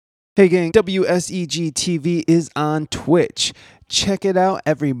Hey gang, WSEG TV is on Twitch. Check it out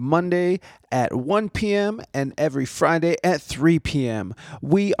every Monday at 1 p.m. and every Friday at 3 p.m.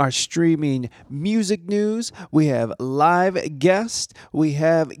 We are streaming music news, we have live guests, we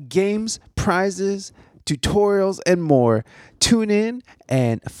have games, prizes, tutorials, and more. Tune in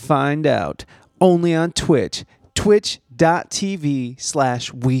and find out. Only on Twitch.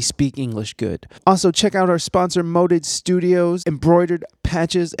 Twitch.tv/WeSpeakEnglishGood. Also, check out our sponsor, Moded Studios, embroidered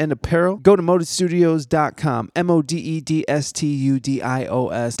patches and apparel. Go to modedstudios.com,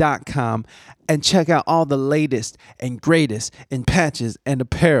 MODEDSTUDIOS.com, and check out all the latest and greatest in patches and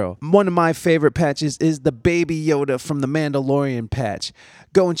apparel. One of my favorite patches is the Baby Yoda from the Mandalorian patch.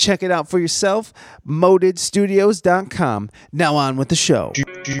 Go and check it out for yourself, modedstudios.com. Now on with the show.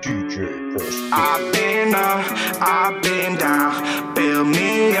 I've been up, I've been down, build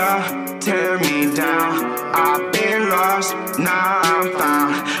me up, tear me down. I've been lost, now I'm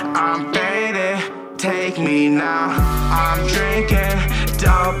found, I'm faded, take me now. I'm drinking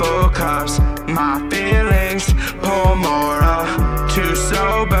double cups, my feelings pour more up. Too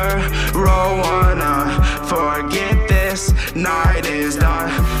sober, roll one up, forget this, night is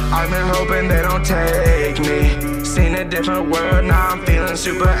done. I've been hoping they don't take me. Seen a different world, now I'm feeling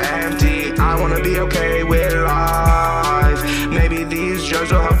super empty. I wanna be okay with life. Maybe these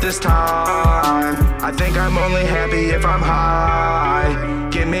drugs will help this time. I think I'm only happy if I'm high.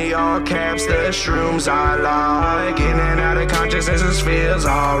 Give me all caps, the shrooms I like. In and out of consciousness, this feels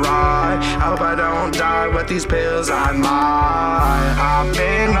alright. I hope I don't die with these pills I might. I've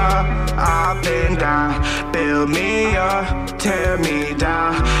been up, I've been down, build me up, tear me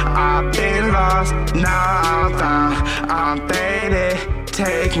down. I've been lost, now I'm found, I'm faded,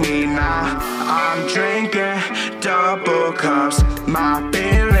 take me now. I'm drinking double cups, my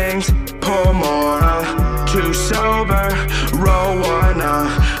feelings pour more up. Too sober, roll one up,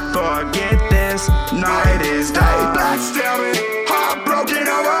 forget this, night is done. Backstabbing, heartbroken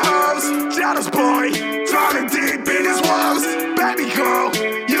over hoes, jealous boy, drowning deep in his walls. Baby girl,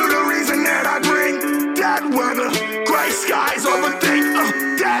 you the reason that I drink. Dead weather, gray skies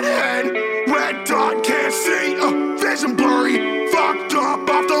overthink. Dead end, red dot can't see. Vision blurry, fucked up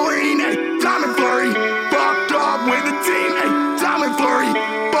off the lean. Diamond flurry, fucked up with the team. Diamond flurry,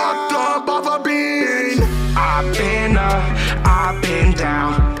 fucked up off a bean. I've been up, I've been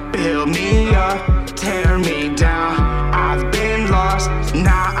down, build me up, tear me down. I've been lost,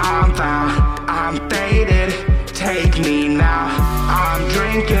 now I'm found, I'm faded, take me now. I'm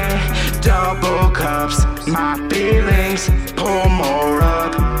drinking double cups, my feelings pour more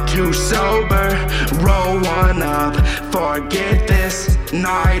up. Too sober, roll one up, forget this,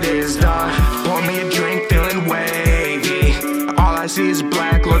 night is done. Pour me a drink, feeling wavy. All I see is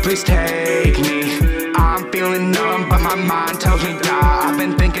black, Lord please take me. I'm feeling numb, but my mind tells me die. I've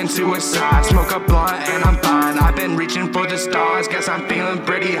been thinking suicide, smoke a blunt and I'm fine. I've been reaching for the stars, guess I'm feeling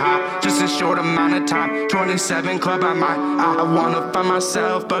pretty high. Just a short amount of time, 27 club I wanna find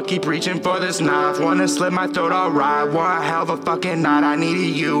myself, but keep reaching for this knife. Wanna slit my throat, alright, one hell of a fucking night. I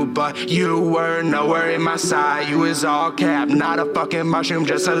needed you, but you were nowhere in my sight. You was all cap, not a fucking mushroom,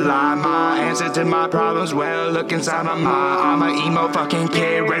 just a lie. My answer to my problems, well, look inside my mind. I'm a emo fucking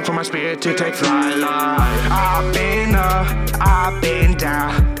kid, ready for my spirit to take flight. I've been up, I've been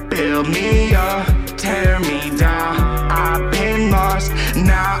down, build me up, tear me down. I've been lost,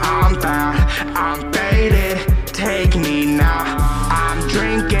 now I'm found, I'm faded, take me now. I'm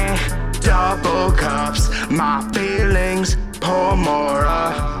drinking double cups, my feelings pour more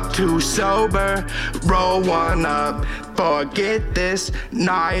up. Too sober, roll one up, forget this,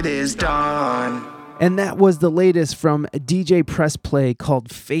 night is done. And that was the latest from DJ Press Play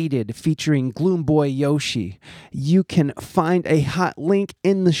called Faded, featuring Gloom Boy Yoshi. You can find a hot link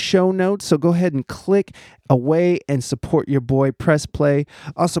in the show notes, so go ahead and click away and support your boy Press Play.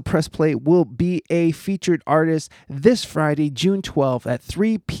 Also, Press Play will be a featured artist this Friday, June 12th at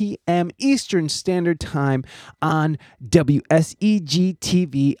 3 p.m. Eastern Standard Time on WSEG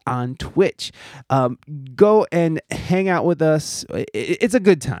TV on Twitch. Go and hang out with us. It's a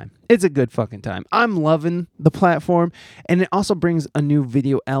good time. It's a good fucking time. I'm loving the platform, and it also brings a new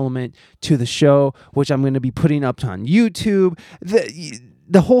video element to the show, which I'm going to be putting up on YouTube.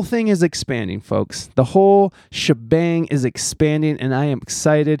 The whole thing is expanding, folks. The whole shebang is expanding, and I am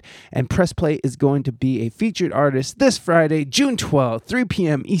excited. And Press Play is going to be a featured artist this Friday, June 12th, 3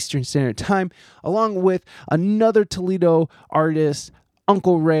 p.m. Eastern Standard Time, along with another Toledo artist,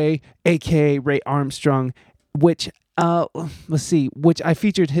 Uncle Ray, a.k.a. Ray Armstrong, which I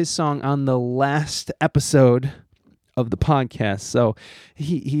featured his song on the last episode of the podcast. So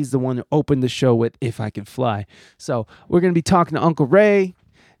he's the one who opened the show with If I Could Fly. So we're going to be talking to Uncle Ray,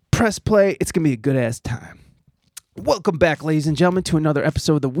 press play. It's going to be a good-ass time. Welcome back, ladies and gentlemen, to another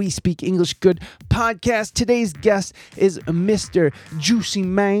episode of the We Speak English Good podcast. Today's guest is Mr. Juicy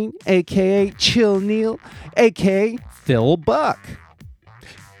Mane, a.k.a. Chill Neil, a.k.a. Phil Buck.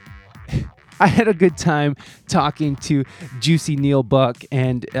 I had a good time talking to Juicy Neil Buck,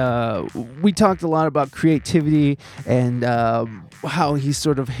 and we talked a lot about creativity and how he's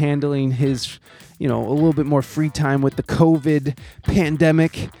sort of handling his, a little bit more free time with the COVID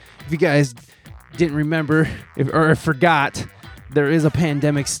pandemic. If you guys didn't remember or forgot, there is a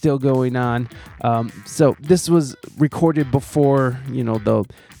pandemic still going on. So this was recorded before,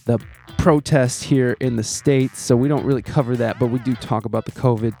 the protests here in the States, so we don't really cover that, but we do talk about the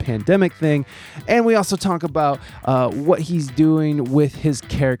COVID pandemic thing, and we also talk about what he's doing with his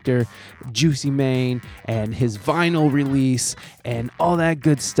character Juicy Mane and his vinyl release and all that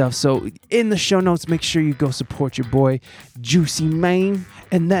good stuff. So in the show notes, make sure you go support your boy Juicy Mane,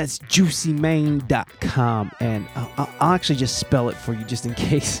 and that's juicymane.com, and I'll actually just spell it for you just in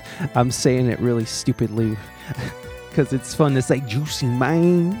case I'm saying it really stupidly, because it's fun to say Juicy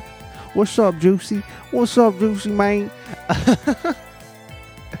Mane. What's up, Juicy? What's up, Juicy Mane?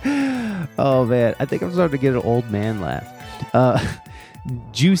 Oh, man. I think I'm starting to get an old man laugh.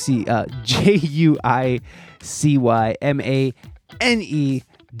 Juicy,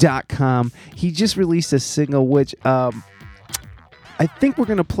 JuicyMane.com. He just released a single, which I think we're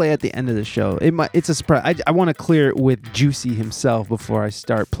going to play at the end of the show. It's a surprise. I want to clear it with Juicy himself before I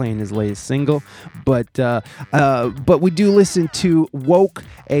start playing his latest single. But we do listen to Woke,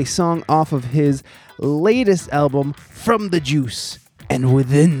 a song off of his latest album, From the Juice and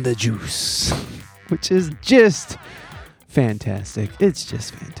Within the Juice, which is just fantastic. It's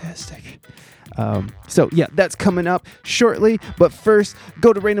just fantastic. So yeah, that's coming up shortly, but first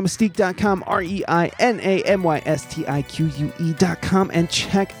go to ReinaMystique.com, ReinaMystique.com, and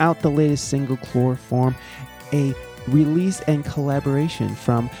check out the latest single, Chloroform, a release and collaboration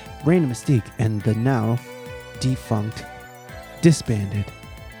from Reina Mystique and the now defunct, disbanded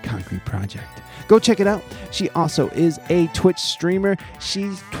Concrete Project. Go check it out. She also is a Twitch streamer.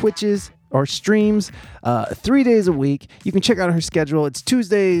 She streams 3 days a week. You can check out her schedule. It's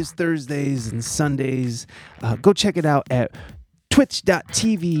Tuesdays, Thursdays, and Sundays. Go check it out at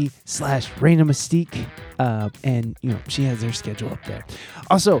twitch.tv/Reina Mystique. And, she has her schedule up there.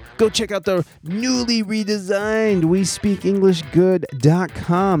 Also, go check out the newly redesigned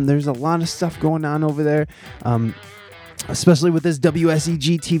WeSpeakEnglishGood.com. There's a lot of stuff going on over there. Especially with this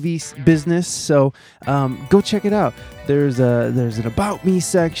WSEG TV business, so go check it out. There's an About Me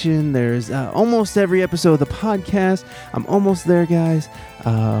section. There's almost every episode of the podcast. I'm almost there, guys.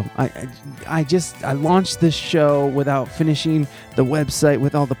 I launched this show without finishing the website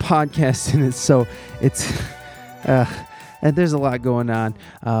with all the podcasts in it, so it's and there's a lot going on.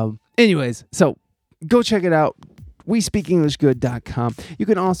 Anyways, so go check it out. WeSpeakEnglishGood.com. You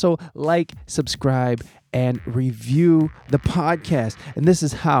can also like, subscribe, and review the podcast. And this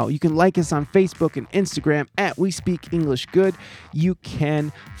is how. You can like us on Facebook and Instagram at We Speak English Good. You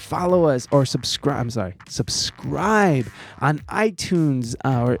can follow us or subscribe on iTunes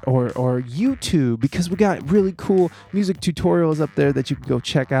or YouTube, because we got really cool music tutorials up there that you can go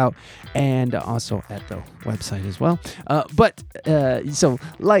check out, and also at the website as well. So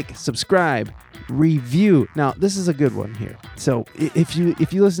like, subscribe, review. Now, this is a good one here. So if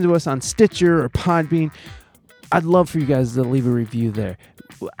you listen to us on Stitcher or Podbean, I'd love for you guys to leave a review there.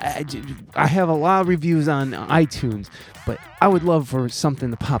 I have a lot of reviews on iTunes, but I would love for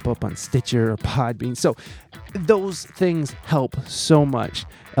something to pop up on Stitcher or Podbean. So those things help so much.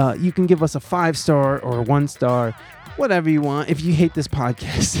 You can give us a 5-star or a 1-star, whatever you want. If you hate this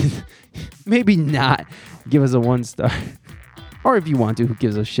podcast, maybe not give us a 1-star. Or if you want to, who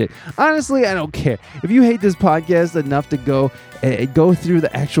gives a shit? Honestly, I don't care. If you hate this podcast enough to go through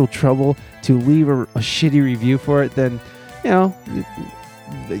the actual trouble to leave a shitty review for it, then, I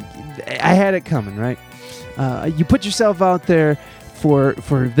had it coming, right? You put yourself out there for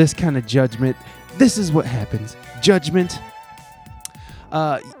this kind of judgment. This is what happens. Judgment.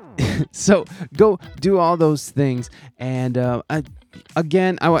 So go do all those things. And I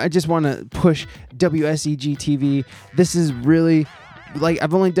just want to push WSEG TV. This is really,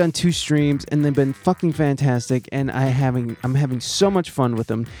 I've only done 2 streams, and they've been fucking fantastic, and I'm having so much fun with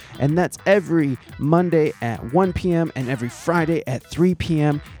them. And that's every Monday at 1 p.m. and every Friday at 3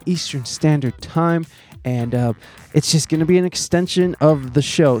 p.m. Eastern Standard Time. And it's just going to be an extension of the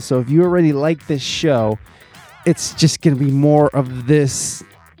show. So if you already like this show, it's just going to be more of this,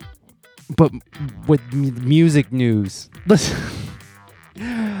 but with music news.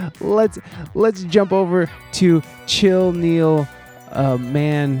 Let's jump over to Chill Neil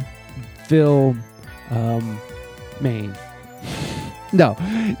Phil Maine. No,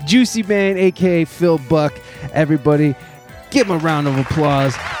 Juicy Mane, aka Phil Buck. Everybody, give him a round of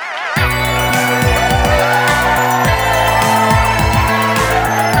applause.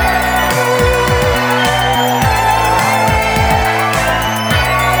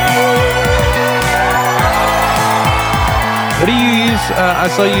 What do you use? I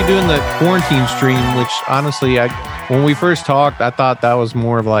saw you doing the quarantine stream, which honestly, when we first talked, I thought that was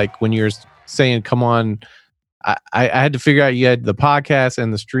more of like when you're saying, come on. I had to figure out you had the podcast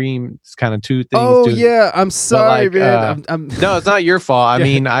and the stream. It's kind of two things. Oh, yeah. I'm sorry, man. No, it's not your fault. I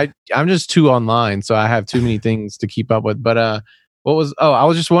mean, I'm just too online, so I have too many things to keep up with. But I was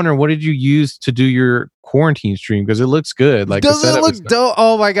just wondering, what did you use to do your quarantine stream? Because it looks good. Like, does it look dope?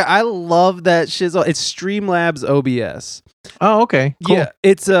 Oh my God. I love that shizzle. It's Streamlabs OBS. Oh, okay. Cool. Yeah,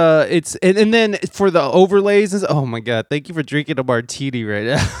 it's and then for the overlays, oh my God, thank you for drinking a martini right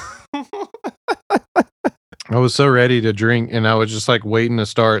now. I was so ready to drink, and I was just like waiting to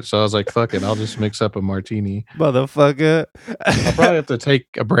start. So I was like, "Fuck it, I'll just mix up a martini." Motherfucker. I'll probably have to take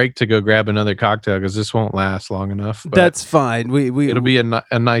a break to go grab another cocktail because this won't last long enough. That's fine. It'll be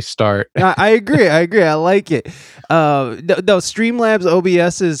a nice start. I agree. I like it. No, Streamlabs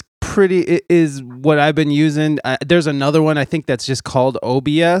OBS is what I've been using. There's another one I think that's just called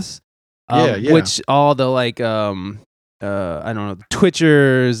OBS. Which all the like I don't know,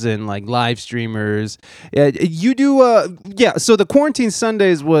 Twitchers and like live streamers. You do so the Quarantine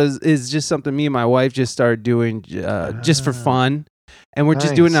Sundays is just something me and my wife just started doing just for fun. And we're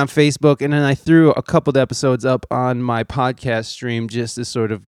just doing it on Facebook, and then I threw a couple of episodes up on my podcast stream just to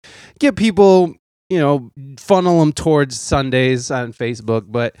sort of get people, funnel them towards Sundays on Facebook,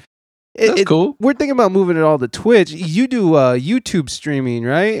 but that's cool. We're thinking about moving it all to Twitch. You do YouTube streaming,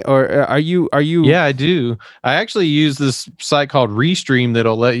 right? Or are you? Yeah, I do. I actually use this site called Restream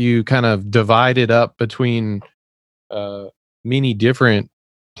that'll let you kind of divide it up between many different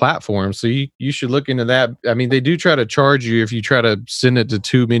platforms. So you should look into that. I mean, they do try to charge you if you try to send it to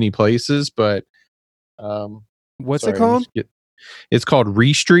too many places, but what's it called? It's called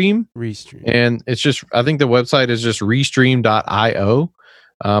Restream. Restream. And it's just, I think the website is just restream.io.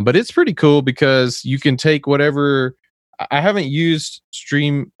 But it's pretty cool because you can take whatever. I haven't used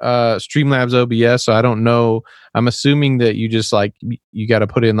Streamlabs OBS, so I don't know. I'm assuming that you just like you got to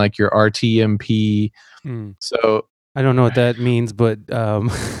put in like your RTMP. So I don't know what that means, but well,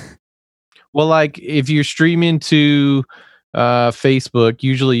 like if you're streaming to Facebook,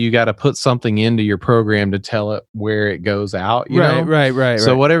 usually you got to put something into your program to tell it where it goes out. You know? Right.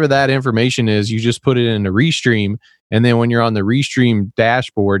 So whatever that information is, you just put it into Restream. And then when you're on the Restream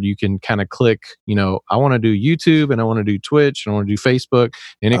dashboard, you can kind of click, I want to do YouTube and I want to do Twitch and I want to do Facebook.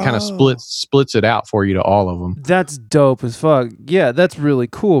 And it kind of splits it out for you to all of them. That's dope as fuck. Yeah, that's really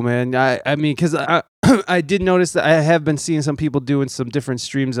cool, man. I mean, because I did notice that I have been seeing some people doing some different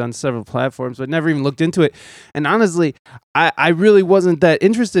streams on several platforms, but never even looked into it. And honestly, I really wasn't that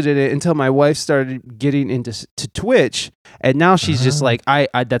interested in it until my wife started getting into Twitch. And now she's just like, I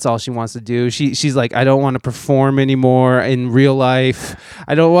that's all she wants to do. She's like, I don't want to perform anymore in real life.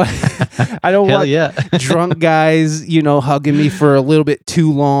 I don't want drunk guys, hugging me for a little bit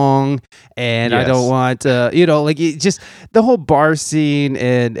too long. And I don't want, just the whole bar scene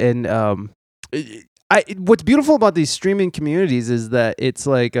and what's beautiful about these streaming communities is that it's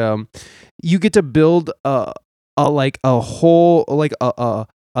like you get to build a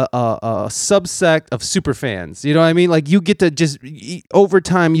subsect of super fans. You know what I mean? Like you get to just over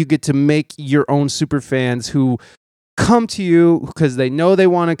time you get to make your own super fans who come to you because they know they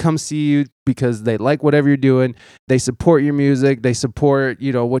want to come see you because they like whatever you're doing. They support your music. They support,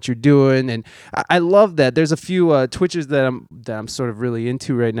 what you're doing. And I love that. There's a few Twitchers that I'm sort of really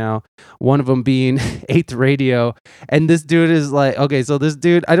into right now. One of them being 8th Radio. And this dude is like, okay, so this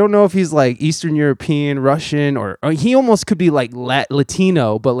dude, I don't know if he's like Eastern European, Russian, or he almost could be like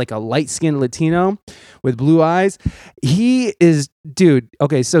Latino, but like a light-skinned Latino with blue eyes. He is, dude,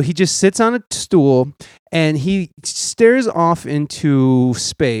 okay, so he just sits on a stool and he stares off into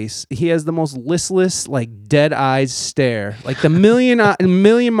space. He has the most listless, like dead eyes stare, like the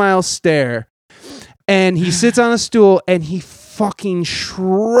million mile stare. And he sits on a stool and he fucking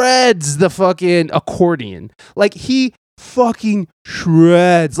shreds the fucking accordion. Like he fucking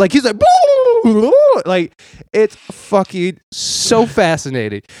shreds. Like he's like, like it's fucking so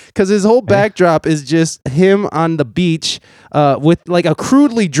fascinating because his whole backdrop is just him on the beach with like a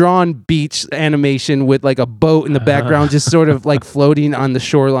crudely drawn beach animation with like a boat in the background just sort of like floating on the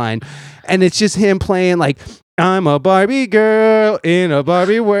shoreline, and it's just him playing like I'm a Barbie girl in a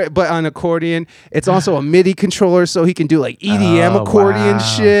Barbie world, but on accordion. It's also a MIDI controller, so he can do like EDM accordion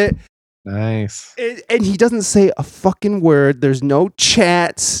shit. Nice. And he doesn't say a fucking word. There's no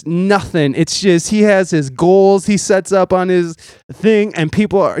chats, nothing. It's just he has his goals he sets up on his thing, and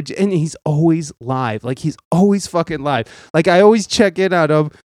people are, and he's always live. Like he's always fucking live. Like I always check in on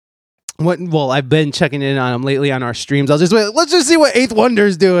him. I've been checking in on him lately on our streams. I'll just wait. Let's just see what Eighth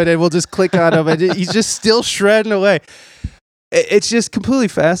Wonder's doing, and we'll just click on him, and he's just still shredding away. It's just completely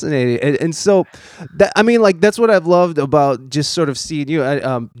fascinating, and so that, I mean, like that's what I've loved about just sort of seeing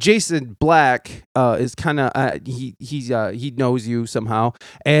you. Jason Black is kind of he knows you somehow,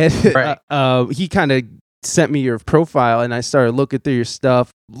 and Right. He kind of sent me your profile, and I started looking through your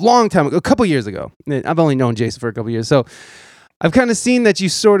stuff long time ago, a couple years ago. I've only known Jason for a couple years, so I've kind of seen that you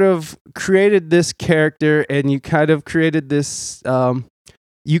sort of created this character, and you kind of created this.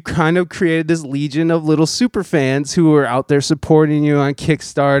 You kind of created this legion of little super fans who are out there supporting you on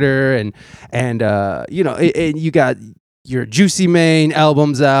Kickstarter, and you know, and you got your Juicy Mane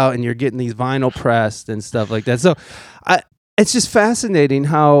albums out, and you're getting these vinyl pressed and stuff like that. So, it's just fascinating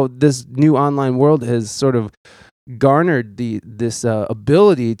how this new online world has sort of garnered this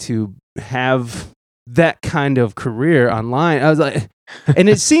ability to have that kind of career online. I was like, and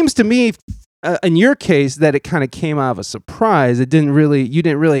it seems to me. In your case, that it kind of came out of a surprise. You didn't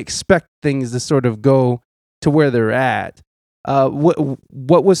really expect things to sort of go to where they're at.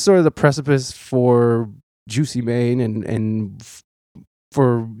 What was sort of the precipice for Juicy Mane and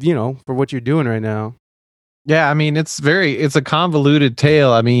for what you're doing right now? Yeah, I mean it's a convoluted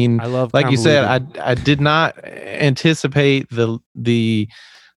tale. I mean, I love, like you said, I did not anticipate the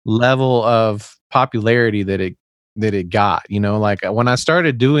level of popularity that it got. You know, like when I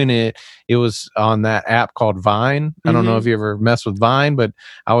started doing it, it was on that app called Vine. I don't know if you ever messed with Vine, but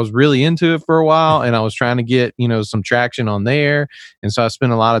I was really into it for a while, and I was trying to get, some traction on there. And so I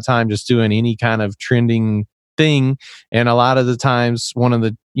spent a lot of time just doing any kind of trending thing. And a lot of the times one of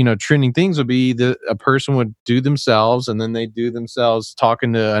the, trending things would be that a person would do themselves, and then they do themselves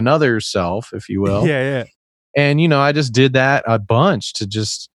talking to another self, if you will. Yeah. And, I just did that a bunch to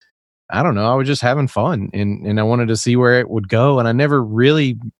just, I don't know. I was just having fun, and I wanted to see where it would go. And I never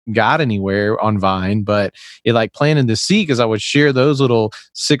really got anywhere on Vine, but it like planted the seed because I would share those little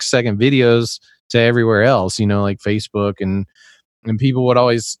 6-second videos to everywhere else, like Facebook, and people would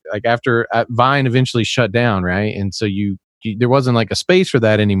always like after Vine eventually shut down. Right. And so there wasn't like a space for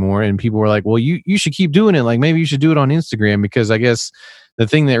that anymore. And people were like, well, you should keep doing it. Like maybe you should do it on Instagram, because I guess the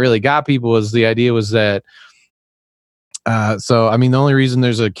thing that really got people was the idea was that, so I mean, the only reason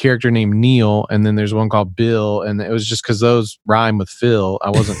there's a character named Neil and then there's one called Bill, and it was just because those rhyme with Phil. I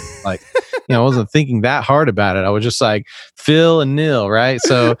wasn't like, I wasn't thinking that hard about it. I was just like Phil and Neil, right?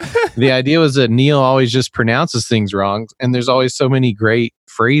 So the idea was that Neil always just pronounces things wrong, and there's always so many great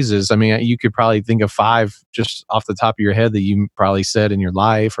phrases. I mean, you could probably think of 5 just off the top of your head that you probably said in your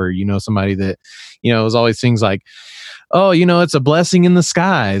life, or somebody that, it was always things like, oh, it's a blessing in the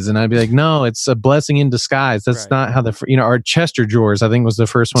skies. And I'd be like, no, it's a blessing in disguise. That's right. not how or Chester drawers, I think was the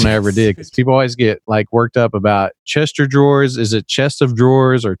first one I ever did. Because people always get like worked up about Chester drawers. Is it chest of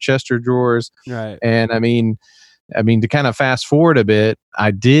drawers or Chester drawers? Right. And I mean, to kind of fast forward a bit,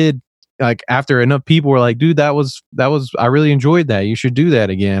 I did, like, after enough people were like, dude, that was, I really enjoyed that. You should do that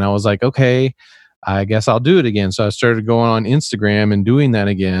again. I was like, okay, I guess I'll do it again. So I started going on Instagram and doing that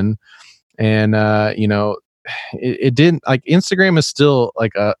again. And, it didn't, like, Instagram is still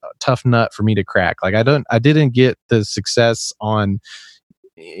like a tough nut for me to crack. Like I didn't get the success on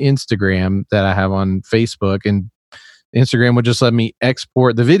Instagram that I have on Facebook, and Instagram would just let me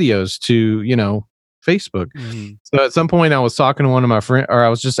export the videos to, Facebook. Mm-hmm. So at some point I was talking to one of my friends, or I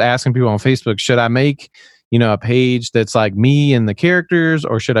was just asking people on Facebook, should I make, a page that's like me and the characters,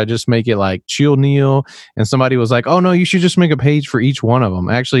 or should I just make it like Chill Neil? And somebody was like, oh no, you should just make a page for each one of them.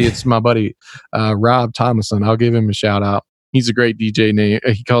 Actually, it's my buddy, Rob Thomason. I'll give him a shout out. He's a great DJ name.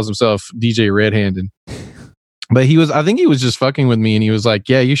 He calls himself DJ Red Handed. But I think he was just fucking with me, and he was like,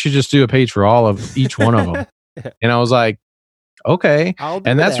 yeah, you should just do a page for all of each one of them. And I was like, okay.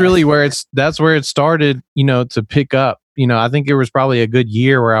 And that's really where it started, to pick up. I think it was probably a good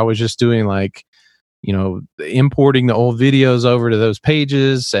year where I was just doing like, importing the old videos over to those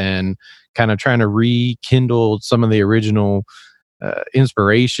pages and kind of trying to rekindle some of the original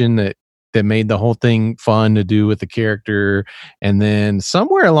inspiration that made the whole thing fun to do with the character. And then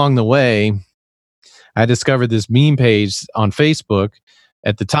somewhere along the way, I discovered this meme page on Facebook.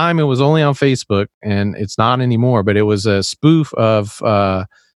 At the time, it was only on Facebook, and it's not anymore, but it was a spoof of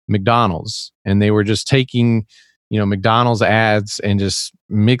McDonald's. And they were just taking McDonald's ads and just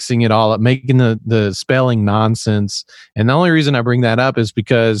mixing it all up, making the spelling nonsense. And the only reason I bring that up is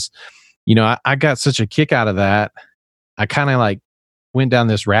because, I got such a kick out of that. I kind of like went down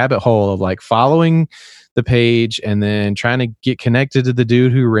this rabbit hole of like following the page and then trying to get connected to the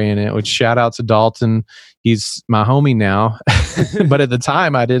dude who ran it, which shout out to Dalton. He's my homie now. But at the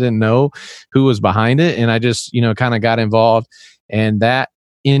time I didn't know who was behind it. And I just, kind of got involved, and that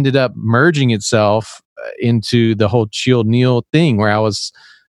ended up merging itself into the whole Chill Neal thing, where I was,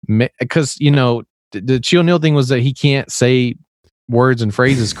 because, the Chill Neal thing was that he can't say words and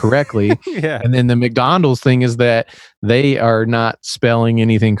phrases correctly. Yeah. And then the McDonald's thing is that they are not spelling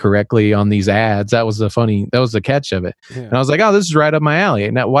anything correctly on these ads. That was the catch of it. Yeah. And I was like, oh, this is right up my alley.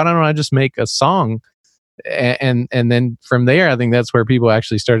 Now, why don't I just make a song? And then from there, I think that's where people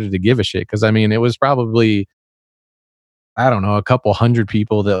actually started to give a shit. Cause I mean, it was probably, I don't know, a couple hundred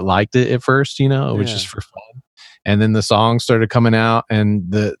people that liked it at first, it was just for fun. And then the songs started coming out,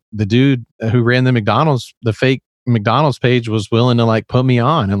 and the dude who ran the fake McDonald's page was willing to like put me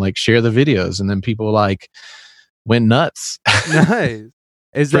on and like share the videos, and then people like went nuts. Nice.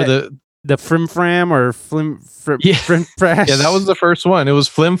 Is that the Frim Fram or Frim Frash? Yeah, that was the first one. It was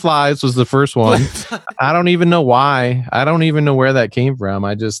Flim Flies was the first one. I don't even know why. I don't even know where that came from.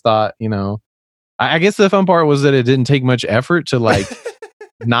 I just thought, I guess the fun part was that it didn't take much effort to like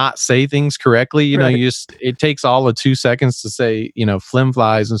not say things correctly. Right. It takes all of 2 seconds to say, Flim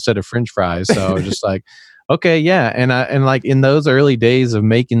Flies instead of French fries. So I was just like, okay, yeah. And like in those early days of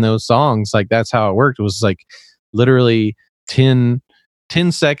making those songs, like that's how it worked. It was like literally 10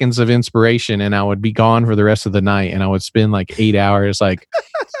 seconds of inspiration, and I would be gone for the rest of the night, and I would spend like 8 hours like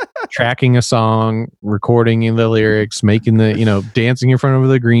tracking a song, recording the lyrics, making the, dancing in front of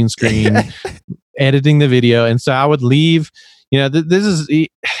the green screen, editing the video. And so I would leave, this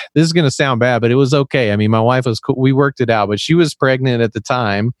is going to sound bad, but it was okay. I mean, my wife was cool. We worked it out, but she was pregnant at the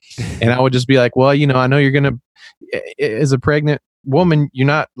time. And I would just be like, well, I know you're going to, as a pregnant woman, you're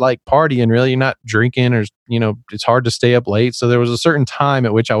not like partying really. You're not drinking, or, it's hard to stay up late. So there was a certain time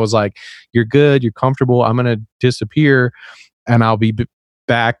at which I was like, you're good, you're comfortable. I'm going to disappear, and I'll be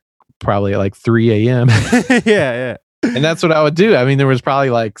back probably at like 3 a.m. Yeah. And that's what I would do. I mean, there was probably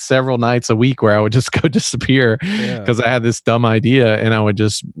like several nights a week where I would just go disappear because I had this dumb idea, and I would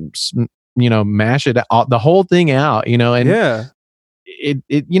just, mash it out, the whole thing out, and it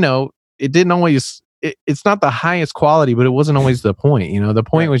didn't always, it's not the highest quality, but it wasn't always the point. The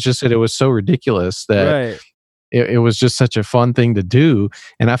point was just that it was so ridiculous that it was just such a fun thing to do.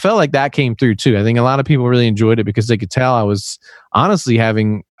 And I felt like that came through too. I think a lot of people really enjoyed it because they could tell I was honestly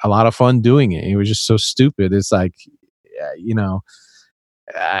having a lot of fun doing it. It was just so stupid. It's like,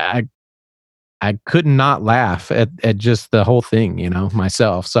 I could not laugh at just the whole thing,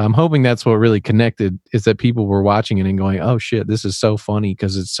 myself. So I'm hoping that's what really connected, is that people were watching it and going, oh shit, this is so funny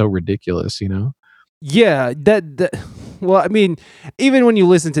because it's so ridiculous, Yeah, that well, I mean, even when you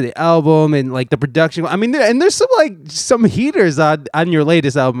listen to the album and like the production, I mean, and there's some heaters on your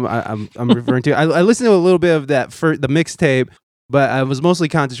latest album. I'm referring to. I listened to a little bit of that for the mixtape, but I was mostly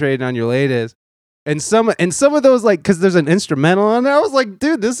concentrated on your latest. And some of those, like, because there's an instrumental on there, I was like,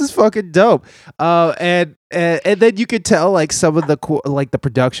 dude, this is fucking dope. And then you could tell like some of the the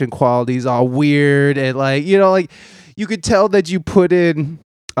production quality is all weird, and like like you could tell that you put in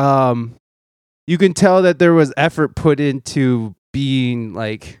you can tell that there was effort put into being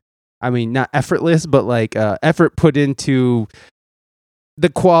like, I mean, not effortless, but like effort put into the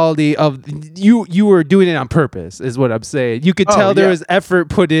quality of you were doing it on purpose, is what I'm saying. You could tell there was effort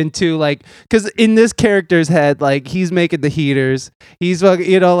put into, like, because in this character's head, like, he's making the heaters, he's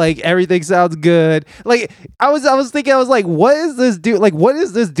fucking, like, everything sounds good. Like, I was thinking, I was like, what is this dude, like, what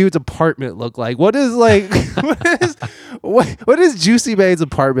does this dude's apartment look like? What is like what does Juicy Mane's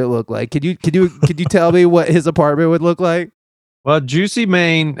apartment look like? Could you tell me what his apartment would look like? Well, Juicy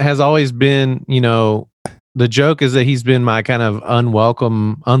Mane has always been, the joke is that he's been my kind of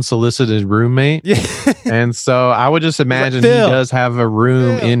unwelcome, unsolicited roommate. Yeah. And so I would just imagine he does have a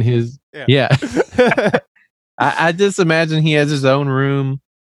room in his... Yeah. I just imagine he has his own room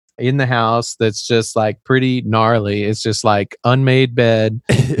in the house that's just like pretty gnarly. It's just like unmade bed,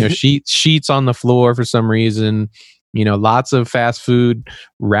 sheets on the floor for some reason, lots of fast food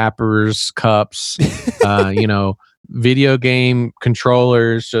wrappers, cups, video game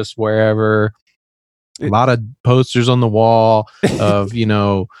controllers just wherever. A lot of posters on the wall of,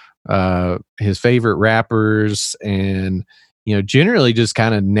 his favorite rappers, and, generally just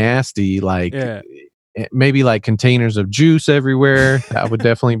kind of nasty, like maybe like containers of juice everywhere. That would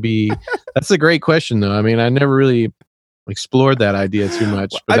definitely be, that's a great question though. I mean, I never really explored that idea too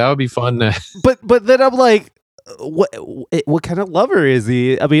much, but that would be fun. But then I'm like, what kind of lover is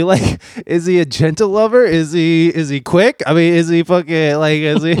he? I mean, like, is he a gentle lover? Is he quick? I mean, is he fucking like?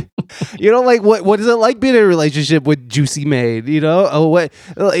 Is he? You know, like what is it like being in a relationship with Juicy Mane? You know,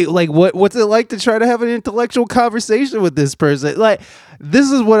 what's it like to try to have an intellectual conversation with this person? Like,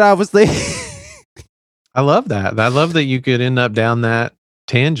 this is what I was thinking. I love that. I love that you could end up down that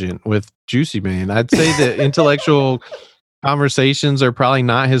tangent with Juicy Mane. I'd say that intellectual conversations are probably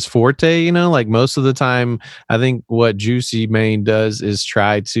not his forte, you know, like most of the time I think what Juicy Mane does is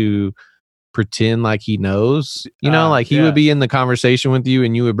try to pretend like he knows, you know, like he would be in the conversation with you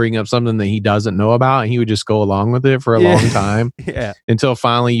and you would bring up something that he doesn't know about and he would just go along with it for a long time until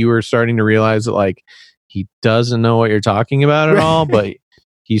finally you were starting to realize that like he doesn't know what you're talking about at all, but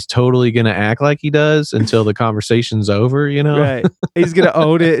he's totally going to act like he does until the conversation's over, you know? Right. He's going to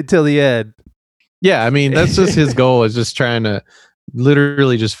own it until the end. Yeah, I mean, that's just his goal, is just trying to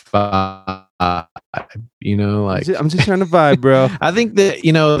literally just vibe, you know, like I'm just trying to vibe, bro. I think that,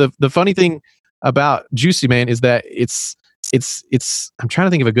 you know, the funny thing about Juicy Mane is that it's I'm trying to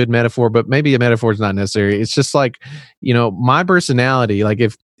think of a good metaphor, but maybe a metaphor is not necessary. It's just like, you know, my personality, like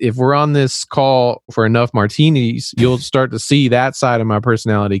if we're on this call for enough martinis, you'll start to see that side of my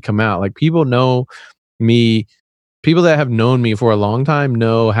personality come out. Like people know me, people that have known me for a long time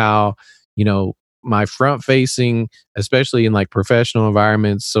know how, you know, my front facing, especially in like professional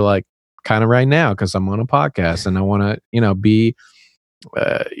environments. So like kind of right now, because I'm on a podcast and I want to, you know, be,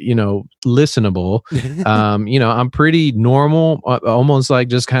 you know, listenable. You know, I'm pretty normal, almost like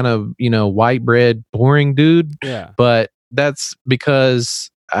just kind of, you know, white bread, boring dude. Yeah. But that's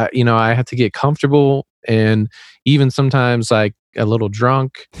because, you know, I have to get comfortable and even sometimes like a little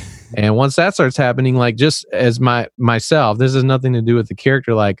drunk. And once that starts happening, like just as myself, this has nothing to do with the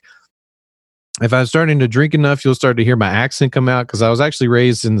character. Like if I'm starting to drink enough, you'll start to hear my accent come out because I was actually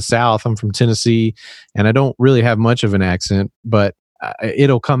raised in the South. I'm from Tennessee and I don't really have much of an accent, but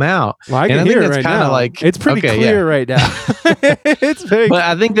it'll come out. Well, I can hear it right now. Like, it's pretty clear right now. It's very but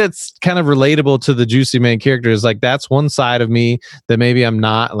I think that's kind of relatable to the Juicy Mane character. Is like that's one side of me that maybe I'm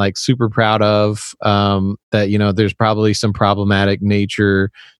not like super proud of. That, you know, there's probably some problematic nature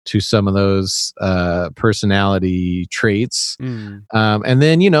to some of those personality traits. And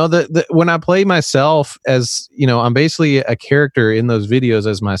then, you know, the when I play myself as, you know, I'm basically a character in those videos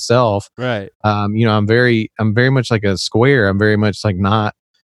as myself. Right. You know, I'm very much like a square. I'm very much like not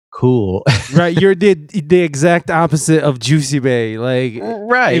cool. Right. You're the exact opposite of Juicy Mane. Like,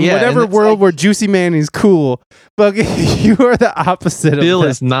 right. In whatever world where Juicy Mane is cool, but you are the opposite of Phil that.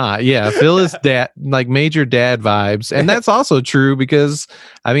 is not. Yeah. Phil is dad, like major dad vibes. And that's also true because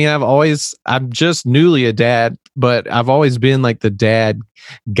I mean, I'm just newly a dad, but I've always been like the dad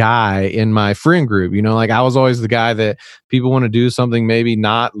guy in my friend group. You know, like I was always the guy that people want to do something maybe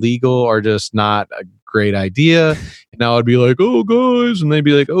not legal or just not a great idea. And I would be like, oh, guys. And they'd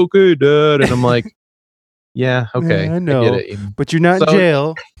be like, okay, dad. And I'm like, yeah, okay. I know. I get it. But you're not in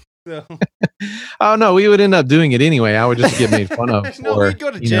jail. So. Oh, no, we would end up doing it anyway. I would just get made fun of. No, we'd go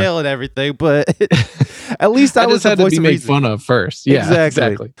to jail and everything, but at least I was just had to be made fun of first. Yeah,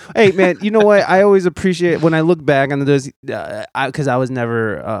 exactly. Hey, man, you know what? I always appreciate when I look back on those, because I was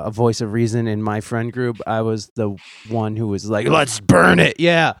never a voice of reason in my friend group. I was the one who was like, let's burn it.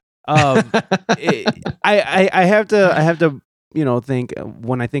 Yeah. I have to, you know, think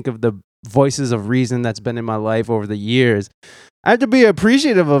when I think of the voices of reason that's been in my life over the years, I have to be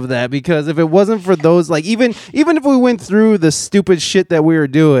appreciative of that, because if it wasn't for those, like even if we went through the stupid shit that we were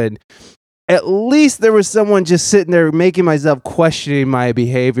doing, at least there was someone just sitting there making myself questioning my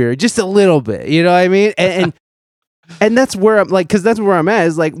behavior just a little bit. You know what I mean? And that's where I'm like, because that's where I'm at.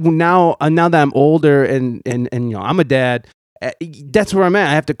 Is like now that I'm older and you know I'm a dad. That's where I'm at.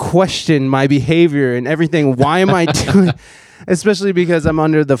 I have to question my behavior and everything. Why am I doing? Especially because I'm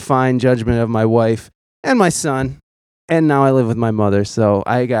under the fine judgment of my wife and my son, and now I live with my mother. So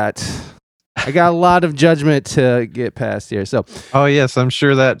I got a lot of judgment to get past here. So, oh yes, I'm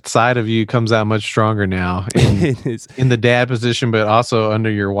sure that side of you comes out much stronger now in the dad position, but also under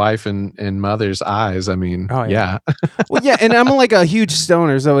your wife and mother's eyes. I mean, yeah. Well, yeah, and I'm like a huge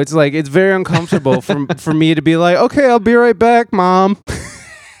stoner, so it's like it's very uncomfortable for me to be like, okay, I'll be right back, Mom,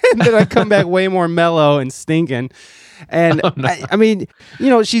 and then I come back way more mellow and stinking. And oh, no. I mean, you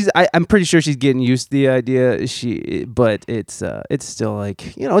know, I'm pretty sure she's getting used to the idea. But it's still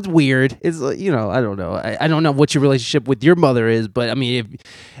like, you know, it's weird. It's you know, I don't know. I don't know what your relationship with your mother is, but I mean,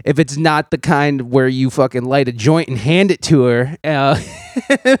 if it's not the kind where you fucking light a joint and hand it to her,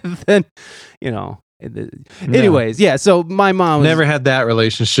 then you know. Anyways, yeah. So my mom never had that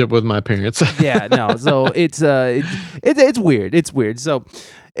relationship with my parents. Yeah, no. So it's weird. It's weird. So,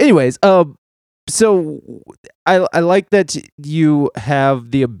 anyways, So I like that you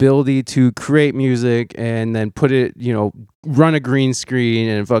have the ability to create music and then put it, run a green screen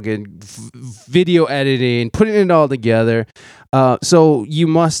and fucking video editing, putting it all together. So you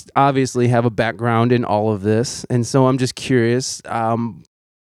must obviously have a background in all of this, and so I'm just curious.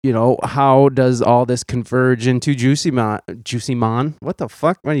 How does all this converge into Juicy Man? What the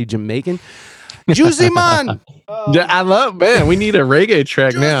fuck? What are you, Jamaican? Juicy Man. I love, man. We need a reggae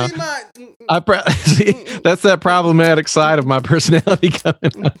track now. See, that's that problematic side of my personality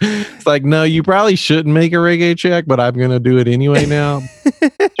coming out. It's like, no, you probably shouldn't make a reggae track, but I'm gonna do it anyway now.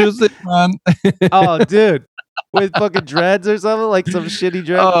 Juicy Man. Oh, dude. With fucking dreads or something, like some shitty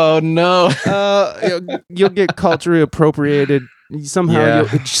dreads. Oh no. You'll get culturally appropriated.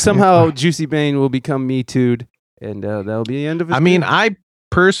 Somehow Juicy Bane will become Me Too'd, and that'll be the end of it. I mean, I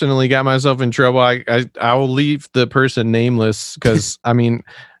personally got myself in trouble. I will leave the person nameless because I mean,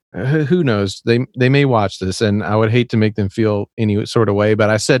 who knows? They may watch this, and I would hate to make them feel any sort of way. But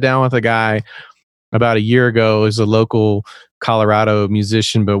I sat down with a guy about a year ago. He's a local Colorado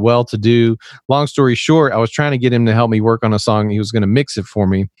musician, but well-to-do. Long story short, I was trying to get him to help me work on a song. He was going to mix it for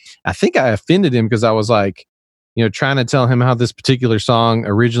me. I think I offended him because I was like, trying to tell him how this particular song,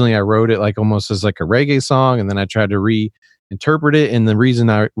 originally I wrote it like almost as like a reggae song, and then I tried to reinterpret it. And the reason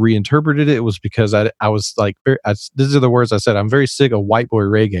I reinterpreted it was because I was like, these are the words I said, I'm very sick of white boy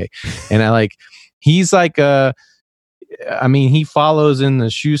reggae. And he's like, he follows in the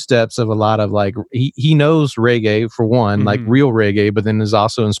shoe steps of a lot of like, he knows reggae for one, like real reggae, but then is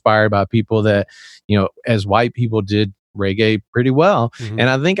also inspired by people that, as white people did reggae pretty well. And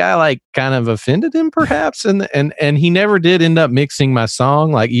I think I like kind of offended him perhaps, and he never did end up mixing my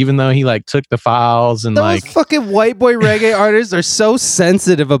song, like even though he like took the files and those fucking white boy reggae artists are so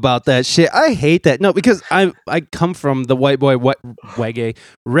sensitive about that shit. I hate that. No, because I come from the white boy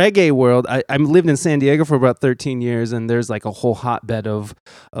reggae world. I lived in San Diego for about 13 years, and there's like a whole hotbed of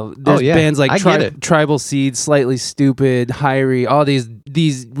bands like Tribal Seed, Slightly Stupid, Hyrie, all these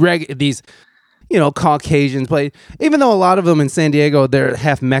Caucasians play, even though a lot of them in San Diego, they're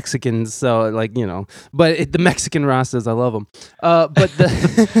half Mexicans. So but the Mexican Rastas, I love them. But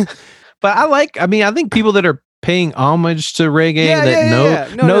I think people that are paying homage to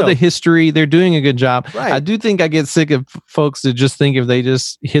reggae know the history, they're doing a good job. Right. I do think I get sick of folks that just think if they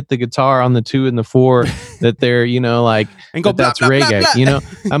just hit the guitar on the 2 and the 4 that they're, and go that's blah, reggae, blah, blah, blah.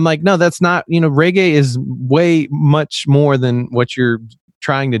 I'm like, no, that's not, reggae is way much more than what you're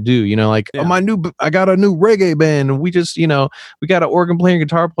trying to do, I got a new reggae band, and we just, we got an organ player,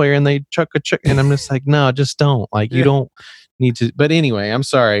 guitar player, and they chuck, and I'm just like, no, just don't, you don't need to. But anyway, I'm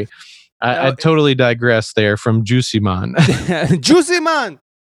sorry, I totally digressed there from Juicy Man. Juicy Man,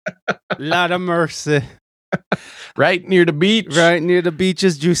 lot of mercy. Right near the beach. Right near the beach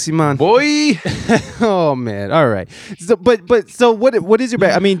is Juicy Man, boy. Oh man, all right. So, so what is your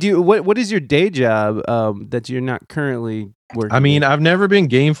back? I mean, what is your day job that you're not currently working? I mean, I've never been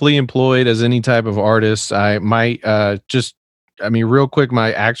gainfully employed as any type of artist. I might real quick,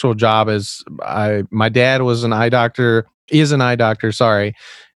 my actual job is my dad was an eye doctor. Was an eye doctor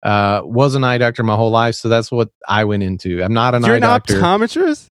my whole life, so that's what I went into. I'm not an eye doctor. You're an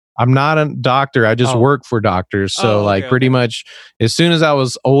optometrist? I'm not a doctor. I just work for doctors. So pretty much as soon as I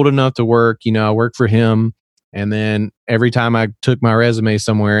was old enough to work, I worked for him. And then every time I took my resume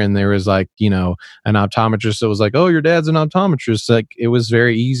somewhere and there was like, an optometrist that was like, oh, your dad's an optometrist. Like it was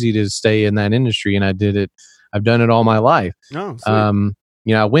very easy to stay in that industry. And I did it. I've done it all my life. Oh, sweet.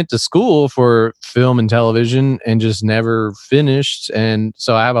 I went to school for film and television and just never finished. And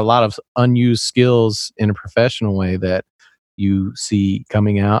so I have a lot of unused skills in a professional way that you see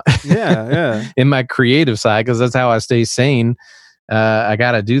coming out in my creative side, because that's how I stay sane. I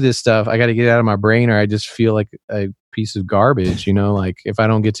got to do this stuff. I got to get it out of my brain, or I just feel like a piece of garbage, like if I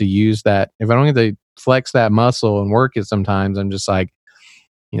don't get to use that, if I don't get to flex that muscle and work it sometimes, I'm just like,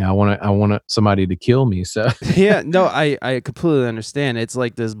 I want somebody to kill me. So yeah, no, I completely understand. It's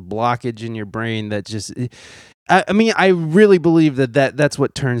like this blockage in your brain that just, I really believe that's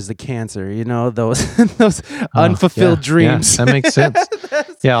what turns the cancer, those unfulfilled dreams. Yeah, that makes sense.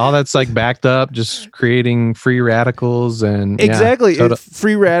 Yeah, all that's like backed up, just creating free radicals and exactly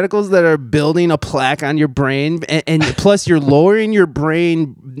free radicals that are building a plaque on your brain, and plus you're lowering your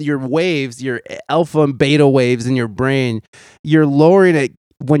brain, your waves, your alpha and beta waves in your brain. You're lowering it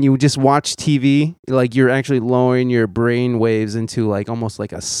when you just watch TV, like you're actually lowering your brain waves into like almost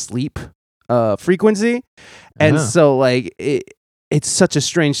like a sleep frequency. And so like it's such a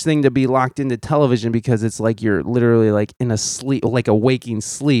strange thing to be locked into television, because it's like you're literally like in a sleep, like a waking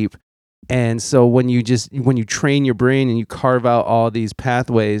sleep. And so when you train your brain and you carve out all these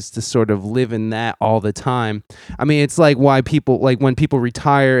pathways to sort of live in that all the time, I mean, it's like why people, like when people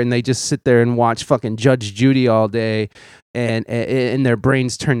retire and they just sit there and watch fucking Judge Judy all day, and their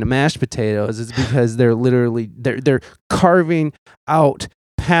brains turn to mashed potatoes. It's because they're literally they're carving out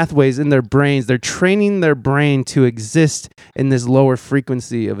pathways in their brains. They're training their brain to exist in this lower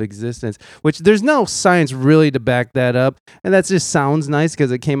frequency of existence, which there's no science really to back that up. And that just sounds nice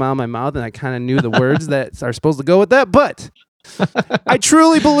because it came out of my mouth and I kind of knew the words that are supposed to go with that. But I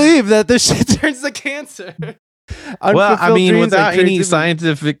truly believe that this shit turns to cancer. Well, I mean, without any creativity.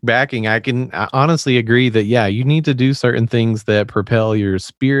 scientific backing, I honestly agree that, yeah, you need to do certain things that propel your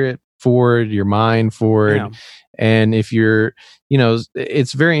spirit forward, your mind forward. Yeah. And if you're,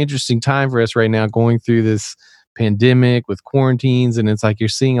 it's a very interesting time for us right now going through this pandemic with quarantines. And it's like you're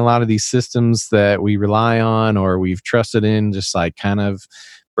seeing a lot of these systems that we rely on or we've trusted in just like kind of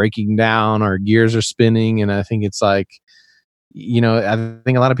breaking down, our gears are spinning. And I think it's like, I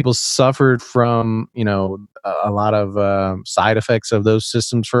think a lot of people suffered from, a lot of side effects of those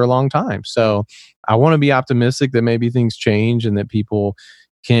systems for a long time. So I want to be optimistic that maybe things change and that people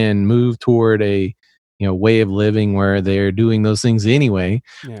can move toward a, way of living where they're doing those things anyway.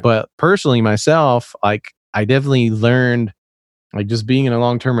 Yeah. But personally myself, like I definitely learned, like just being in a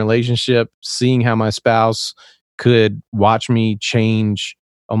long-term relationship, seeing how my spouse could watch me change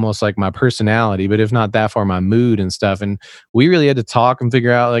almost like my personality, but if not that far, my mood and stuff. And we really had to talk and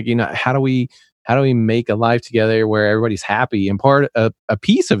figure out like, how do we make a life together where everybody's happy? And a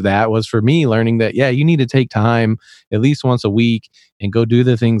piece of that was for me learning that, yeah, you need to take time at least once a week and go do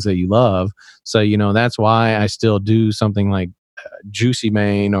the things that you love. So, that's why I still do something like Juicy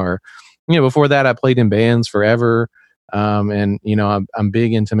Mane or, before that I played in bands forever. And, I'm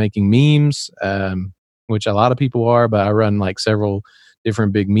big into making memes, which a lot of people are, but I run like several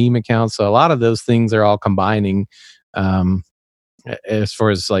different big meme accounts. So a lot of those things are all combining. As far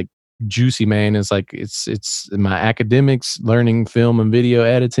as like Juicy Mane is like, it's my academics, learning film and video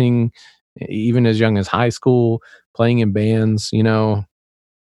editing, even as young as high school, playing in bands,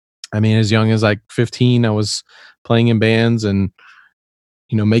 I mean, as young as like 15, I was playing in bands and,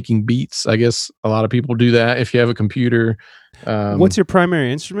 making beats. I guess a lot of people do that if you have a computer. What's your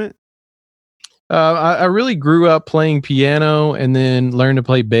primary instrument? I really grew up playing piano and then learned to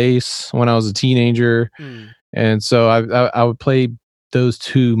play bass when I was a teenager. And so I would play those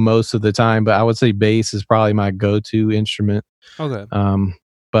two most of the time, but I would say bass is probably my go-to instrument. Okay.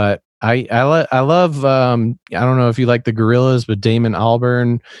 But I love, I don't know if you like the Gorillaz, but Damon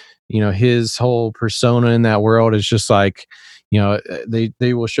Albarn, his whole persona in that world is just like,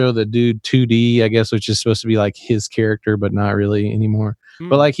 they will show the dude 2D, I guess, which is supposed to be like his character, but not really anymore.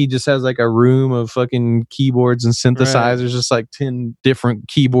 But like he just has like a room of fucking keyboards and synthesizers, just like 10 different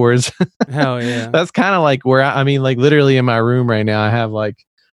keyboards. Hell yeah. That's kind of like where I mean, like literally in my room right now, I have like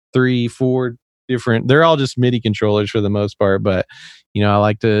 3-4 different, they're all just MIDI controllers for the most part. But, I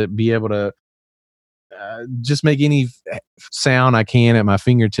like to be able to just make any sound I can at my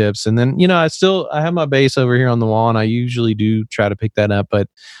fingertips. And then, I have my bass over here on the wall and I usually do try to pick that up. But,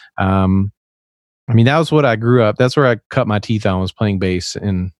 I mean, that was what I grew up. That's where I cut my teeth on, was playing bass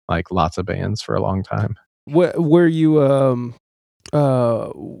in like lots of bands for a long time. Were you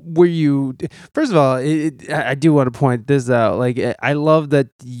first of all, I do want to point this out. Like, I love that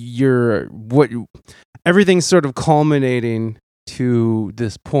everything's sort of culminating to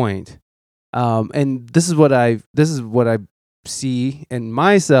this point. And this is what I see in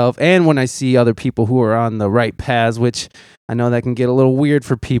myself, and when I see other people who are on the right paths, which I know that can get a little weird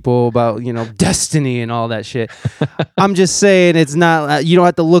for people about, destiny and all that shit. I'm just saying it's not, you don't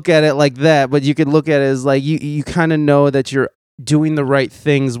have to look at it like that, but you could look at it as like, you kind of know that you're doing the right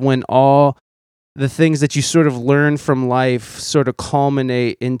things when all the things that you sort of learn from life sort of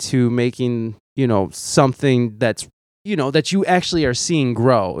culminate into making, something that's, that you actually are seeing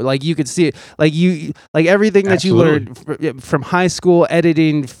grow. Like you could see it, like everything that Absolutely. you learned from high school,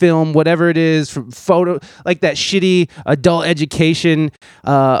 editing, film, whatever it is, from photo, like that shitty adult education,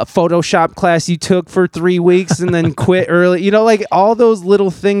 Photoshop class you took for 3 weeks and then quit early, like all those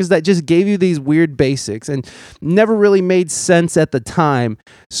little things that just gave you these weird basics and never really made sense at the time,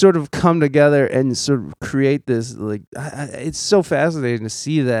 sort of come together and sort of create this, like, it's so fascinating to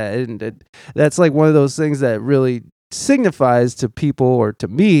see that. And that's like one of those things that really signifies to people, or to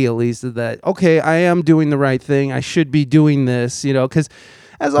me at least, that okay, I am doing the right thing, I should be doing this, because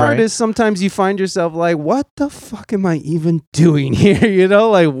as artists sometimes you find yourself like, what the fuck am I even doing here?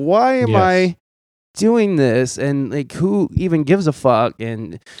 Like, why am I doing this, and like, who even gives a fuck?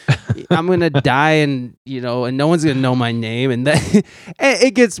 And I'm gonna die, and and no one's gonna know my name, and that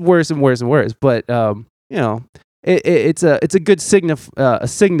it gets worse and worse and worse. But it's a good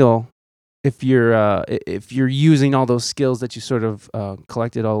signal if you're using all those skills that you sort of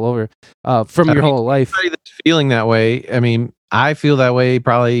collected all over from your whole life. Anybody that's feeling that way, I mean, I feel that way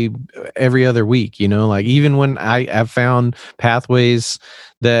probably every other week, like even when I have found pathways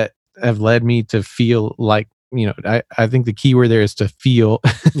that have led me to feel like, I think the key word there is to feel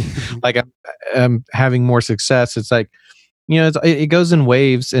like I'm having more success. It's like, it goes in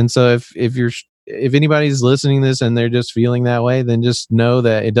waves. And so if anybody's listening to this and they're just feeling that way, then just know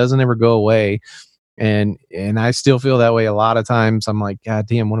that it doesn't ever go away. And I still feel that way a lot of times. I'm like, God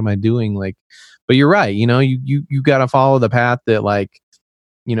damn, what am I doing? Like, but you're right. You got to follow the path that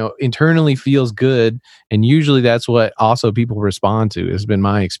internally feels good. And usually that's what also people respond to, has been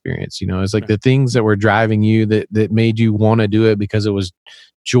my experience. It's like the things that were driving you that made you want to do it because it was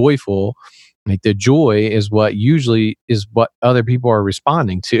joyful. Like the joy is what usually is what other people are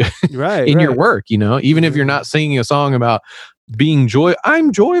responding to in your work, even if you're not singing a song about being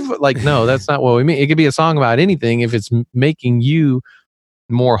I'm joyful. Like, no, that's not what we mean. It could be a song about anything. If it's making you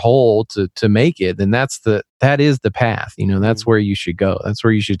more whole to make it, then that is the path. That's where you should go. That's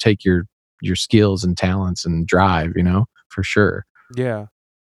where you should take your skills and talents and drive, for sure. Yeah,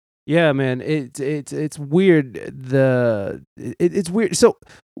 man. It's weird. It's weird. So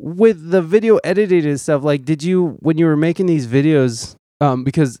with the video editing and stuff, like, did you, when you were making these videos,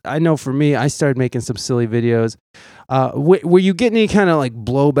 because I know for me, I started making some silly videos. Were you getting any kind of like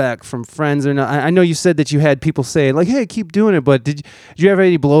blowback from friends or not? I know you said that you had people say like, "Hey, keep doing it," but did you have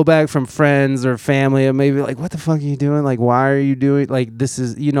any blowback from friends or family, or maybe like, "What the fuck are you doing? Like, why are you doing like this?"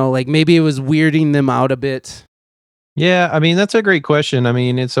 Is like maybe it was weirding them out a bit. Yeah, I mean, that's a great question. I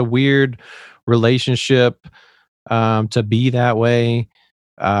mean, it's a weird relationship to be that way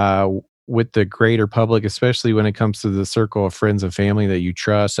with the greater public, especially when it comes to the circle of friends and family that you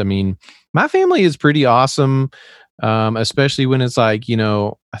trust. I mean, my family is pretty awesome, especially when it's like,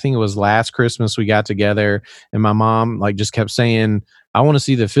 I think it was last Christmas we got together and my mom like just kept saying, "I want to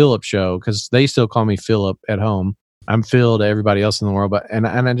see the Philip show," because they still call me Philip at home. I'm Phil to everybody else in the world, but and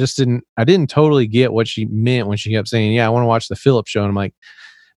I just didn't totally get what she meant when she kept saying, "Yeah, I want to watch the Philip show." And I'm like,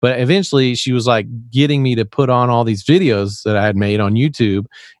 but eventually she was like getting me to put on all these videos that I had made on YouTube,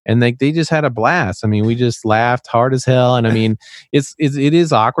 and they just had a blast. I mean, we just laughed hard as hell, and I mean, it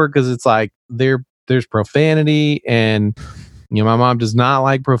is awkward because it's like there's profanity, and my mom does not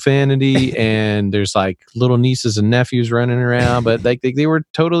like profanity, and there's like little nieces and nephews running around, but like they were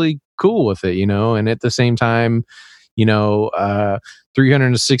totally cool with it, and at the same time,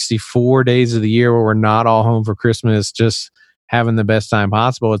 364 days of the year where we're not all home for Christmas, just having the best time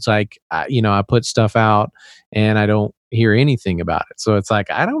possible. It's like, I put stuff out and I don't hear anything about it. So it's like,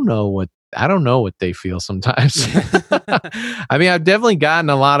 I don't know what they feel sometimes. I mean, I've definitely gotten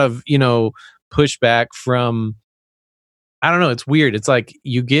a lot of, pushback from, I don't know. It's weird. It's like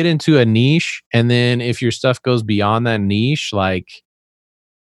you get into a niche, and then if your stuff goes beyond that niche, like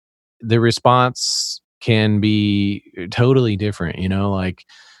the response can be totally different, like,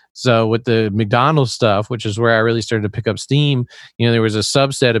 so with the McDonald's stuff, which is where I really started to pick up steam, there was a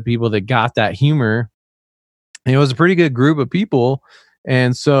subset of people that got that humor, and it was a pretty good group of people.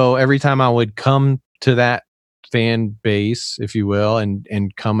 And so every time I would come to that fan base, if you will,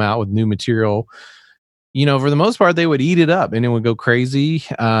 and come out with new material, for the most part, they would eat it up and it would go crazy,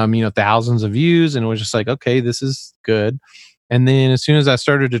 thousands of views. And it was just like, okay, this is good. And then as soon as I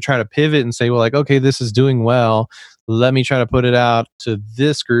started to try to pivot and say, well, like, okay, this is doing well, let me try to put it out to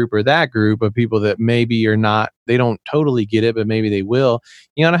this group or that group of people that maybe are not, they don't totally get it, but maybe they will,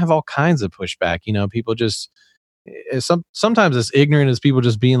 and I have all kinds of pushback. People just, sometimes as ignorant as people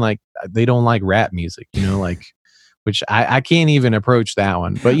just being like, they don't like rap music, like, which I can't even approach that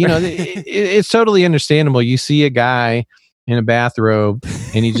one. But, it's totally understandable. You see a guy in a bathrobe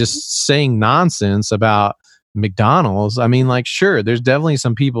and he's just saying nonsense about McDonald's. I mean, like, sure, there's definitely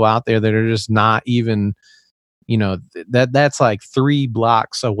some people out there that are just not even, that's like 3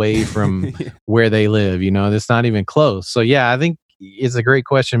 blocks away from where they live, that's not even close. So yeah, I think it's a great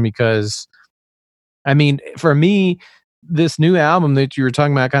question because, I mean, for me, this new album that you were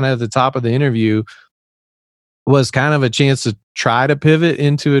talking about kind of at the top of the interview was kind of a chance to try to pivot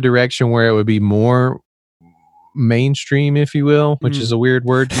into a direction where it would be more mainstream, if you will, which is a weird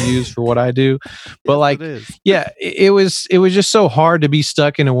word to use for what I do. But yes, it was just so hard to be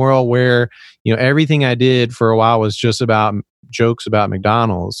stuck in a world where, everything I did for a while was just about jokes about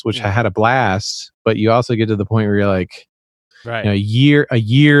McDonald's, which I had a blast. But you also get to the point where you're like, right, a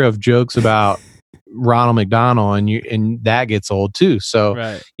year of jokes about Ronald McDonald, and that gets old too. So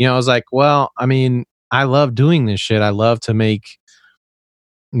Right. I was like, well, I mean, I love doing this shit. I love to make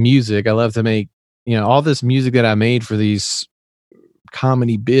music. I love to make all this music that I made for these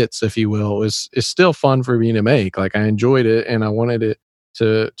comedy bits, if you will, is still fun for me to make. Like, I enjoyed it and I wanted it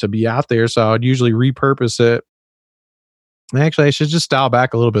to be out there. So I would usually repurpose it. Actually, I should just dial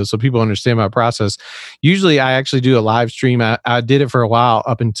back a little bit so people understand my process. Usually I actually do a live stream. I did it for a while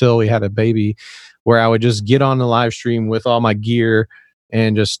up until we had a baby, where I would just get on the live stream with all my gear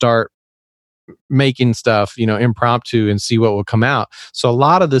and just start making stuff, impromptu, and see what would come out. So a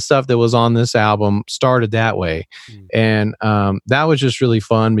lot of the stuff that was on this album started that way. And that was just really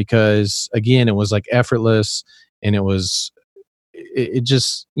fun because, again, it was like effortless, and it was it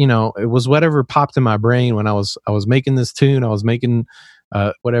just it was whatever popped in my brain when I was making this tune. I was making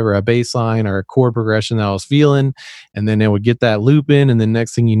whatever, a bass line or a chord progression that I was feeling, and then it would get that loop in, and then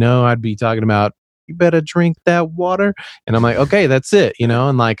next thing you know, I'd be talking about, you better drink that water, and I'm like, okay, that's it,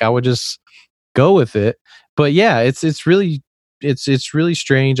 and like I would just go with it. But yeah, it's really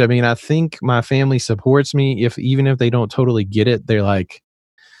strange. I mean, I think my family supports me, even if they don't totally get it. They're like,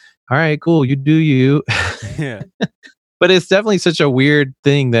 all right, cool, you do you. Yeah. But it's definitely such a weird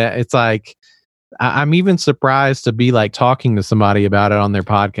thing that it's like, I'm even surprised to be like talking to somebody about it on their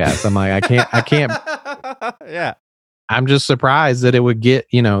podcast. I'm like, I can't. Yeah. I'm just surprised that it would get,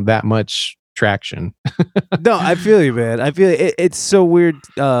 that much traction. No, I feel you, man. I feel it's so weird.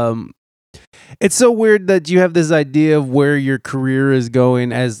 It's so weird that you have this idea of where your career is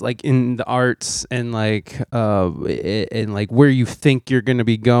going as like in the arts and like where you think you're going to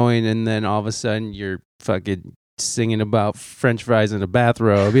be going, and then all of a sudden you're fucking singing about French fries in a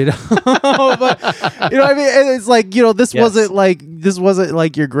bathrobe, but what I mean? And it's like, this wasn't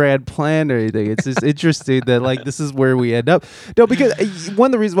like your grand plan or anything. It's just interesting that like this is where we end up. No, because one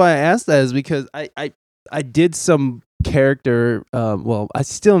of the reasons why I asked that is because I did some character. Well, I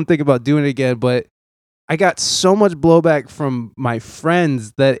still am thinking about doing it again, but I got so much blowback from my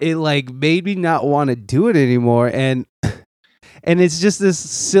friends that it like made me not want to do it anymore. And it's just this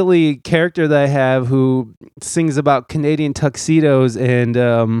silly character that I have who sings about Canadian tuxedos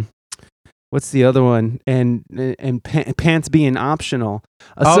and what's the other one? And pants being optional.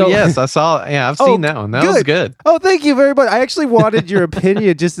 Yes, I saw. Yeah, I've seen that one. That was good. Oh, thank you very much. I actually wanted your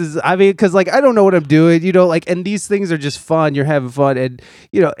opinion, because like I don't know what I'm doing, and these things are just fun. You're having fun, and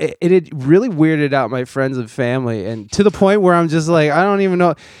it really weirded out my friends and family, and to the point where I'm just like, I don't even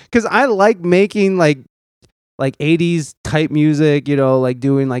know, because I like making like 80s type music, like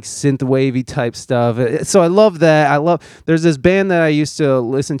doing like synth wavy type stuff. So I love that. There's this band that I used to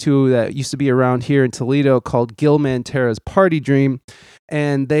listen to that used to be around here in Toledo called Gil Mantera's Party Dream.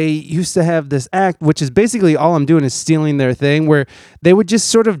 And they used to have this act, which is basically all I'm doing is stealing their thing, where they would just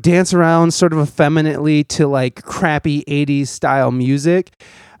sort of dance around sort of effeminately to like crappy 80s style music.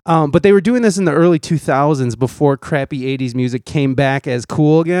 But they were doing this in the early 2000s before crappy 80s music came back as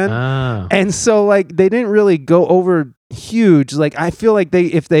cool again. Oh. And so like they didn't really go over huge. Like I feel like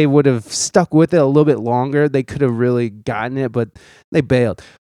if they would have stuck with it a little bit longer, they could have really gotten it, but they bailed.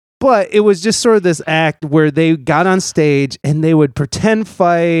 But it was just sort of this act where they got on stage and they would pretend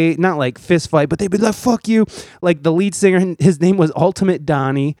fight, not like fist fight, but they'd be like, fuck you. Like the lead singer, his name was Ultimate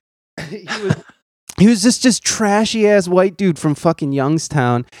Donnie. He was just trashy ass white dude from fucking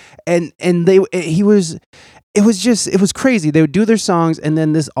Youngstown, and it was crazy. They would do their songs, and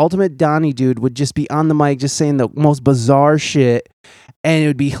then this Ultimate Donnie dude would just be on the mic, just saying the most bizarre shit, and it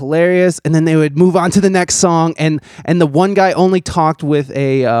would be hilarious. And then they would move on to the next song, and the one guy only talked with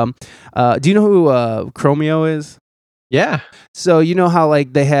a. Do you know who Chromeo is? Yeah. So you know how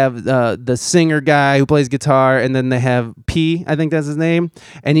like they have the singer guy who plays guitar, and then they have P, I think that's his name,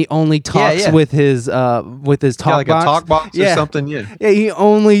 and he only talks with his talk like box. a talk box or something.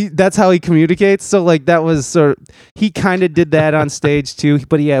 Yeah. That's how he communicates. So like that was sort of, he kind of did that on stage too,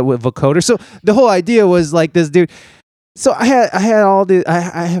 but with vocoder. So the whole idea was like this dude. So I had all the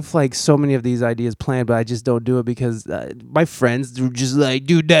I have like so many of these ideas planned, but I just don't do it because my friends were just like,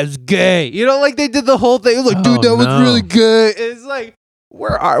 dude, that's gay. Like they did the whole thing. It was like, dude, that was really gay. It's like,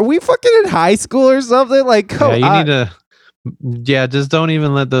 where are we, fucking in high school or something? Like, need to. Yeah, just don't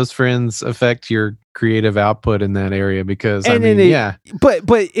even let those friends affect your creative output in that area, because but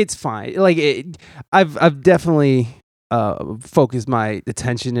it's fine. Like I've definitely focused my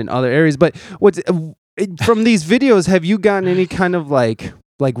attention in other areas. But from these videos, have you gotten any kind of like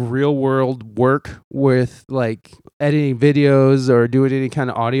real world work with like editing videos or doing any kind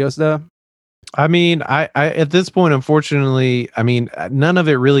of audio stuff? I mean, I at this point, unfortunately, I mean, none of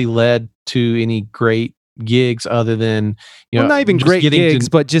it really led to any great gigs other than well, not even just great getting gigs,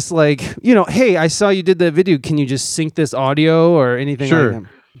 but just like, hey, I saw you did the video. Can you just sync this audio or anything Sure. like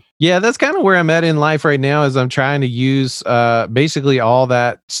that? Yeah, that's kind of where I'm at in life right now. Is I'm trying to use basically all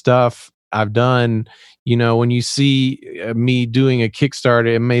that stuff I've done. When you see me doing a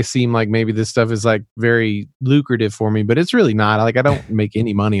Kickstarter, it may seem like maybe this stuff is like very lucrative for me, but it's really not. Like I don't make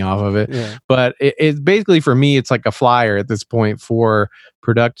any money off of it. Yeah. But it's basically for me, it's like a flyer at this point for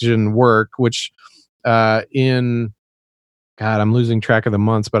production work, which in God, I'm losing track of the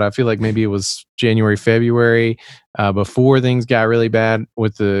months, but I feel like maybe it was January, February, before things got really bad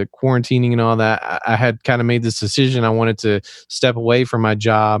with the quarantining and all that. I had kind of made this decision. I wanted to step away from my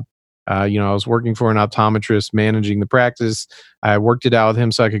job. I was working for an optometrist managing the practice. I worked it out with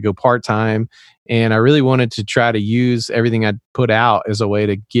him so I could go part time. And I really wanted to try to use everything I put out as a way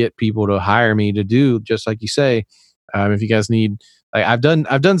to get people to hire me to do, just like you say. If you guys need, like, I've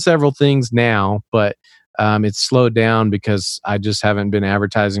done several things now, but it's slowed down because I just haven't been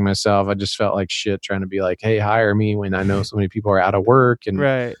advertising myself. I just felt like shit trying to be like, hey, hire me when I know so many people are out of work. And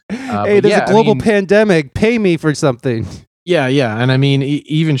right. Hey, there's a global pandemic. Pay me for something. Yeah. And I mean,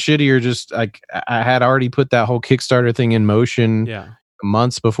 even shittier, just like I had already put that whole Kickstarter thing in motion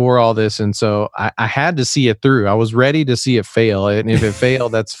months before all this. And so I had to see it through. I was ready to see it fail. And if it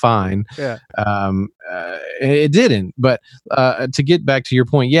failed, that's fine. Yeah. It didn't. But to get back to your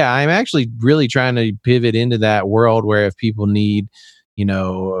point, I'm actually really trying to pivot into that world where if people need,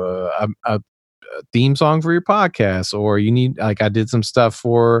 a theme song for your podcast, or you need, like I did some stuff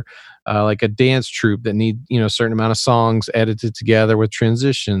for like a dance troupe that need, a certain amount of songs edited together with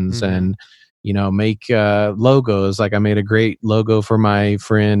transitions and, make logos. Like I made a great logo for my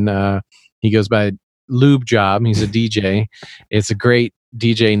friend. He goes by Lube Job. He's a DJ. It's a great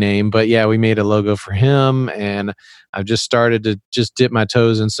DJ name, but we made a logo for him, and I've just started to just dip my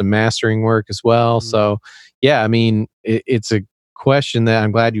toes in some mastering work as well. So I mean, it's a question that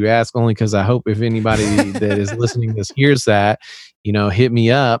I'm glad you asked, only because I hope if anybody that is listening to this hears that, hit me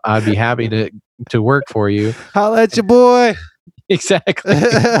up. I'd be happy to work for you. Holla at your boy. Exactly.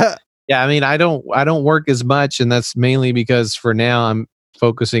 I mean, I don't work as much, and that's mainly because for now I'm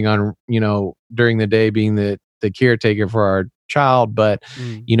focusing on, during the day being the caretaker for our child, but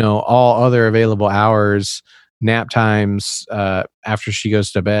all other available hours, nap times, after she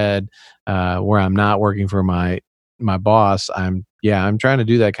goes to bed, where I'm not working for my boss, I'm trying to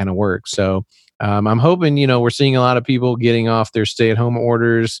do that kind of work. So I'm hoping, we're seeing a lot of people getting off their stay-at-home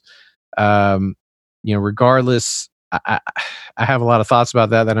orders. Regardless, I have a lot of thoughts about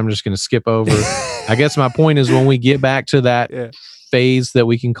that I'm just going to skip over. I guess my point is, when we get back to that phase that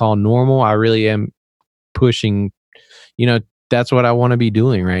we can call normal, I really am pushing, that's what I want to be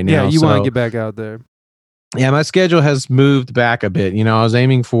doing right now. Yeah, you want to get back out there. Yeah, my schedule has moved back a bit. I was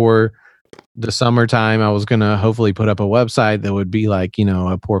aiming for the summertime. I was going to hopefully put up a website that would be like,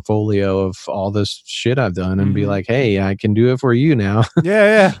 a portfolio of all this shit I've done and be like, hey, I can do it for you now.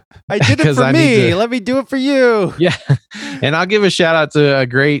 Yeah. I did it for me. Let me do it for you. Yeah. And I'll give a shout out to a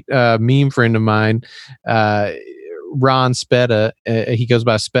great meme friend of mine, Ron Speda. He goes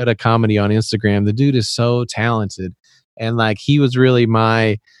by Speda Comedy on Instagram. The dude is so talented. And like, he was really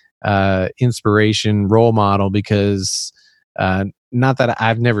my inspiration, role model, because not that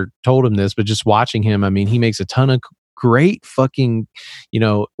I've never told him this, but just watching him, I mean, he makes a ton of great fucking,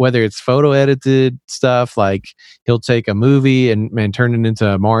 whether it's photo edited stuff, like he'll take a movie and turn it into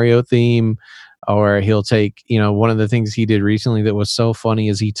a Mario theme, or he'll take, one of the things he did recently that was so funny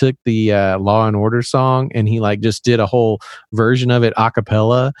is he took the Law and Order song and he like just did a whole version of it a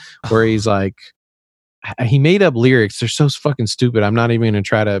cappella, where he's like, he made up lyrics. They're so fucking stupid. I'm not even going to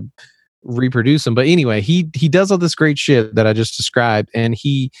try to reproduce them. But anyway, he does all this great shit that I just described, and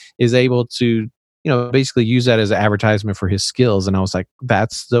he is able to, basically use that as an advertisement for his skills. And I was like,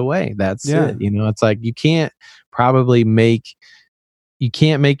 that's the way. That's it. It's like you can't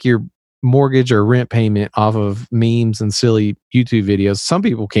make your mortgage or rent payment off of memes and silly YouTube videos. Some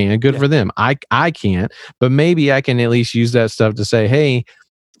people can. Good for them. I can't. But maybe I can at least use that stuff to say, hey,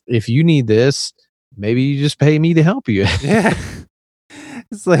 if you need this, maybe you just pay me to help you. Yeah.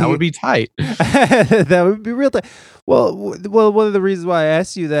 It's like, that would be tight. That would be real tight. Well, one of the reasons why I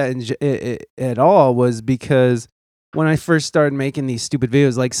asked you that at all was because when I first started making these stupid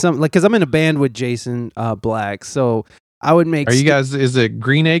videos, because I'm in a band with Jason Black, so I would make. Are you guys? Is it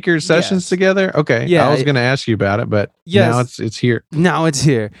Green Acres sessions together? Okay. Yeah, I was going to ask you about it, but now it's here. Now it's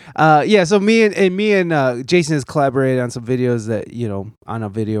here. So me and Jason has collaborated on some videos that on a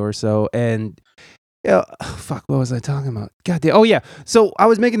video or so, and. Yeah, fuck, what was I talking about? God damn. Oh, yeah. So I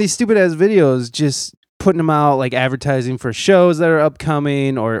was making these stupid ass videos just putting them out, like advertising for shows that are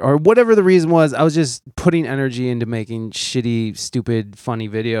upcoming, or whatever the reason was. I was just putting energy into making shitty, stupid, funny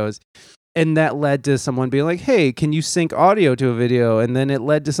videos. And that led to someone being like, hey, can you sync audio to a video? And then it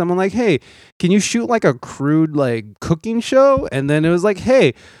led to someone like, hey, can you shoot like a crude like cooking show? And then it was like,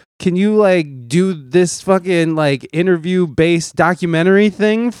 hey, can you like do this fucking like interview based documentary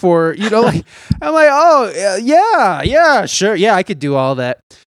thing for, like, I'm like, oh yeah, sure. Yeah, I could do all that.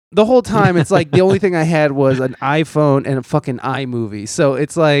 The whole time, it's like the only thing I had was an iPhone and a fucking iMovie. So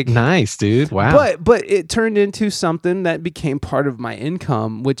it's like nice, dude. Wow. But it turned into something that became part of my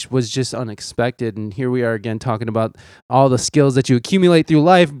income, which was just unexpected. And here we are again talking about all the skills that you accumulate through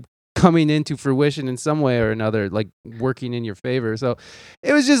life coming into fruition in some way or another, like working in your favor. So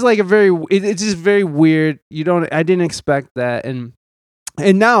it was just like it's just very weird. I didn't expect that. And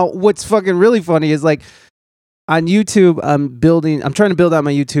now what's fucking really funny is like, on YouTube, I'm trying to build out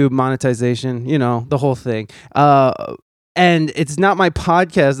my YouTube monetization, the whole thing. And it's not my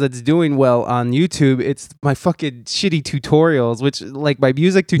podcast that's doing well on YouTube. It's my fucking shitty tutorials, which like my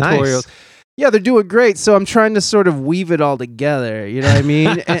music tutorials. Nice. Yeah, they're doing great. So I'm trying to sort of weave it all together. You know what I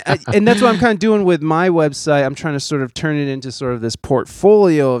mean? and that's what I'm kind of doing with my website. I'm trying to sort of turn it into sort of this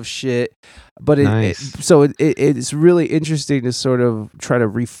portfolio of shit. But it's really interesting to sort of try to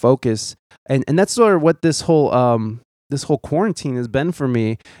refocus. And that's sort of what this whole quarantine has been for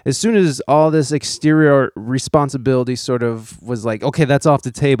me. As soon as all this exterior responsibility sort of was like, okay, that's off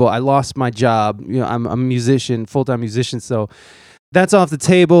the table. I lost my job. I'm a musician, full-time musician. So that's off the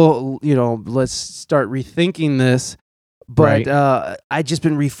table. Let's start rethinking this. But right. I just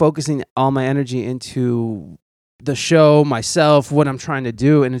been refocusing all my energy into the show, myself, what I'm trying to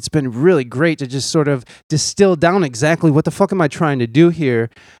do, and it's been really great to just sort of distill down exactly what the fuck am I trying to do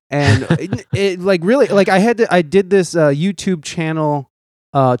here. And it like really like I did this YouTube channel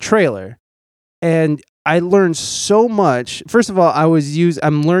trailer, and I learned so much. First of all,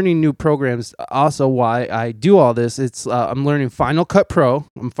 I'm learning new programs. Also, why I do all this, it's I'm learning Final Cut Pro.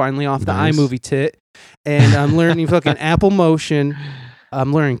 I'm finally off the iMovie tit, and I'm learning fucking Apple Motion.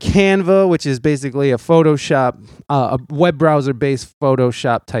 I'm learning Canva, which is basically a Photoshop, a web browser-based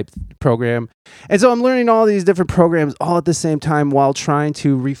Photoshop type program. And so I'm learning all these different programs all at the same time while trying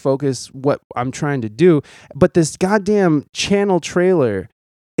to refocus what I'm trying to do. But this goddamn channel trailer,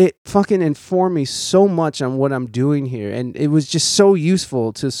 it fucking informed me so much on what I'm doing here. And it was just so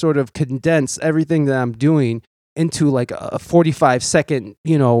useful to sort of condense everything that I'm doing into like a 45-second,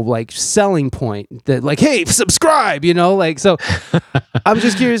 like selling point that like, hey, subscribe, like, so I'm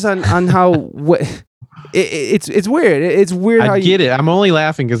just curious on how it's weird. It's weird. I get it. I'm only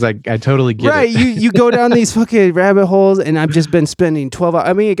laughing because I totally get it. Right. You go down these fucking rabbit holes, and I've just been spending 12 hours.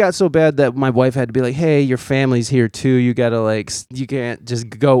 I mean, it got so bad that my wife had to be like, hey, your family's here too. You gotta like, you can't just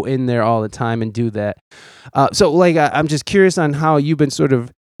go in there all the time and do that. So like, I'm just curious on how you've been sort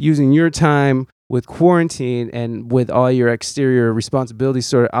of using your time with quarantine and with all your exterior responsibilities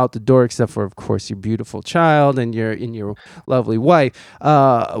sort of out the door, except for, of course, your beautiful child and your lovely wife.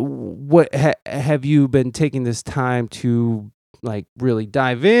 What have you been taking this time to like really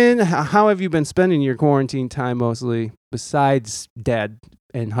dive in? How have you been spending your quarantine time mostly, besides dad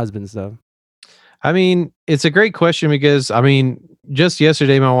and husband stuff? I mean, it's a great question because, I mean, just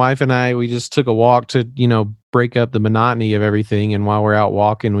yesterday, my wife and I, we just took a walk to, break up the monotony of everything. And while we're out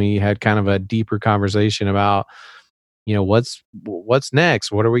walking, we had kind of a deeper conversation about, what's next?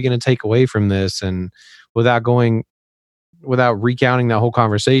 What are we going to take away from this? And without recounting that whole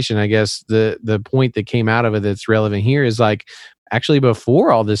conversation, I guess the point that came out of it that's relevant here is like, actually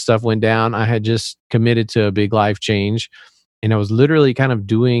before all this stuff went down, I had just committed to a big life change, and I was literally kind of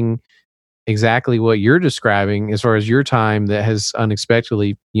doing exactly what you're describing as far as your time that has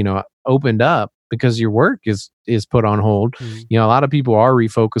unexpectedly, opened up because your work is put on hold. Mm-hmm. A lot of people are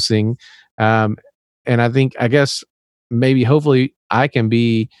refocusing. And I guess maybe hopefully I can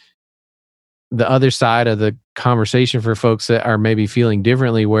be the other side of the conversation for folks that are maybe feeling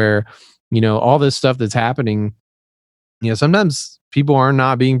differently, where, all this stuff that's happening, sometimes people are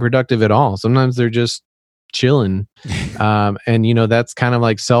not being productive at all. Sometimes they're just chilling. And that's kind of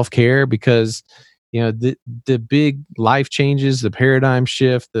like self-care, because the big life changes, the paradigm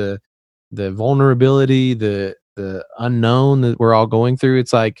shift, the vulnerability, the unknown that we're all going through.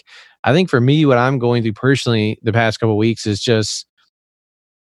 It's like, I think for me, what I'm going through personally the past couple of weeks is just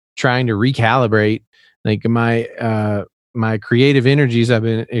trying to recalibrate. Like my creative energies have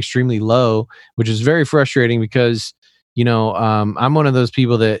been extremely low, which is very frustrating because I'm one of those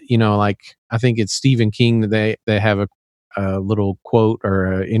people that, like, I think it's Stephen King that they have a little quote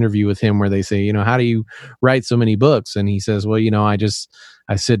or an interview with him where they say, how do you write so many books? And he says, well,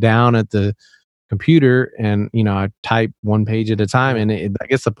 I sit down at the computer and, I type one page at a time. And I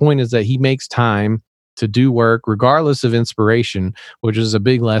guess the point is that he makes time to do work regardless of inspiration, which is a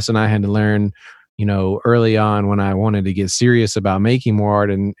big lesson I had to learn, early on when I wanted to get serious about making more art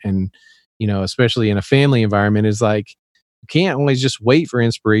and especially in a family environment, is like, you can't always just wait for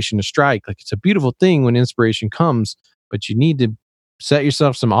inspiration to strike. Like, it's a beautiful thing when inspiration comes, but you need to set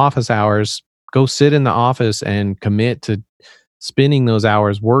yourself some office hours, go sit in the office and commit to spending those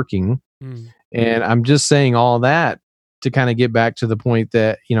hours working. And I'm just saying all that to kind of get back to the point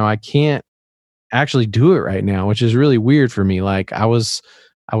that, I can't actually do it right now, which is really weird for me. Like, I was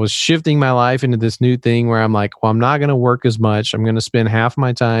shifting my life into this new thing where I'm like, well, I'm not going to work as much. I'm going to spend half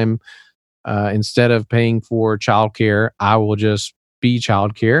my time, instead of paying for childcare, I will just be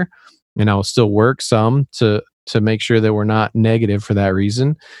childcare, and I will still work some to make sure that we're not negative for that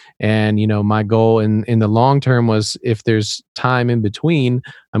reason. And, my goal in the long term was, if there's time in between,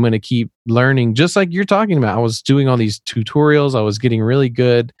 I'm going to keep learning, just like you're talking about. I was doing all these tutorials. I was getting really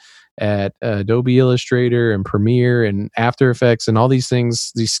good at Adobe Illustrator and Premiere and After Effects and all these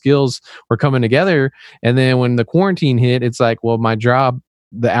things. These skills were coming together. And then when the quarantine hit, it's like, well, my job,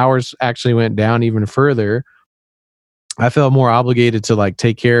 the hours actually went down even further. I felt more obligated to like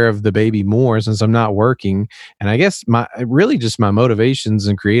take care of the baby more since I'm not working. And I guess my motivations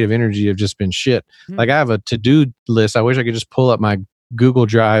and creative energy have just been shit. Like, I have a to-do list. I wish I could just pull up my Google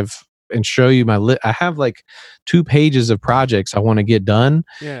Drive and show you my list. I have like 2 pages of projects I want to get done.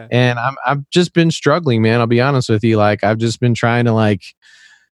 Yeah. And I've just been struggling, man. I'll be honest with you. Like, I've just been trying to like,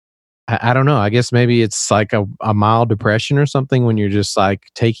 I don't know. I guess maybe it's like a mild depression or something when you're just like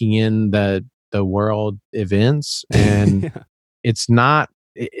taking in the world events. And it's not,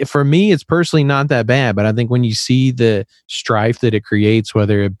 for me, it's personally not that bad. But I think when you see the strife that it creates,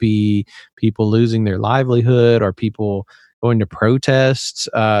 whether it be people losing their livelihood or people going to protests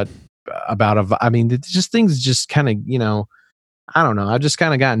about just things just kind of, I don't know. I've just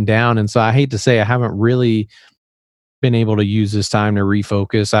kind of gotten down. And so I hate to say I haven't really been able to use this time to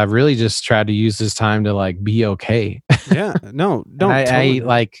refocus. I've really just tried to use this time to like be okay. Yeah, no, don't. I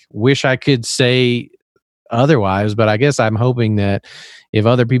like wish I could say otherwise, but I guess I'm hoping that if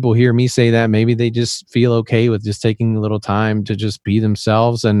other people hear me say that, maybe they just feel okay with just taking a little time to just be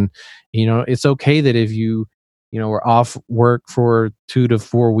themselves. And, it's okay that if you, were off work for 2 to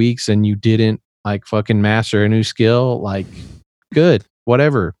 4 weeks and you didn't like fucking master a new skill, like, good,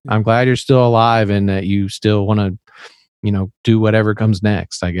 whatever. I'm glad you're still alive and that you still want to, do whatever comes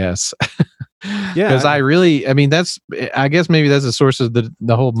next, I guess. Yeah. Because I guess maybe that's the source of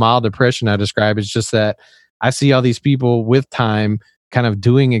the whole mild depression I describe. It's just that I see all these people with time kind of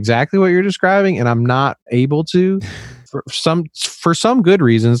doing exactly what you're describing, and I'm not able to for some good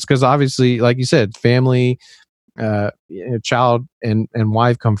reasons. Because obviously, like you said, family, child and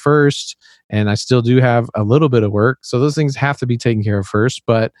wife come first, and I still do have a little bit of work, so those things have to be taken care of first.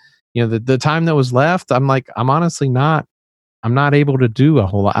 But the time that was left, I'm honestly not able to do a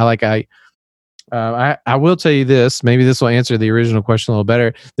whole lot. I will tell you this. Maybe this will answer the original question a little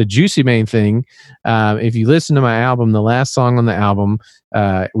better. The Juicy Mane thing. If you listen to my album, the last song on the album,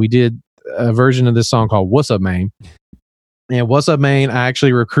 we did a version of this song called "What's Up, Mane." And "What's Up, Mane," I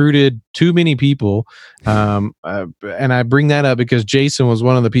actually recruited too many people. And I bring that up because Jason was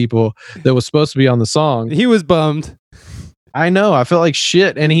one of the people that was supposed to be on the song. He was bummed. I know. I felt like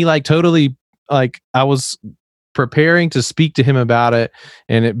shit. And he like totally, like, I was preparing to speak to him about it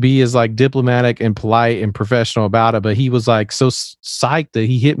and it be as like diplomatic and polite and professional about it. But he was like so psyched that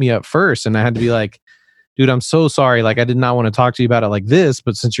he hit me up first. And I had to be like, dude, I'm so sorry. Like, I did not want to talk to you about it like this.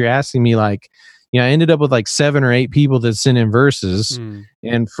 But since you're asking me, like, I ended up with like 7 or 8 people that sent in verses.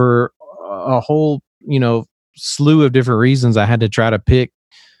 And for a whole, slew of different reasons, I had to try to pick.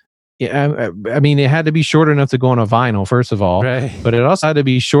 I mean, it had to be short enough to go on a vinyl, first of all, right. But it also had to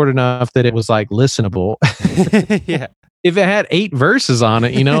be short enough that it was like listenable. Yeah. If it had 8 verses on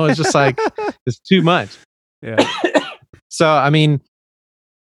it, it's just like, it's too much. Yeah. So, I mean,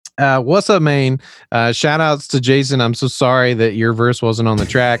 "What's Up, Mane?" Shout outs to Jason. I'm so sorry that your verse wasn't on the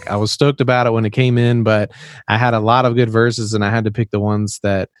track. I was stoked about it when it came in, but I had a lot of good verses and I had to pick the ones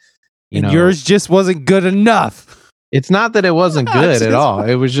that, yours just wasn't good enough. It's not that it wasn't good at all.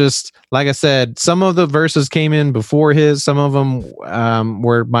 It was just, like I said, some of the verses came in before his. Some of them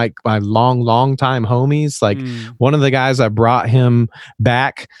were my long time homies. Like one of the guys, I brought him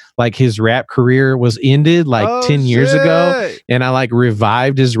back, like his rap career was ended like 10 years ago. And I like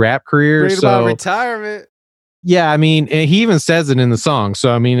revived his rap career. Great about retirement. Yeah, I mean, and he even says it in the song.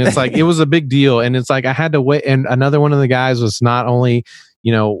 So, I mean, it's like, it was a big deal. And it's like, I had to wait. And another one of the guys was not only,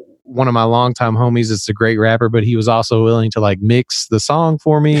 one of my longtime homies. It's a great rapper, but he was also willing to like mix the song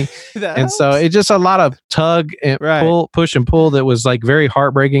for me. And so it's just a lot of tug and push and pull that was like very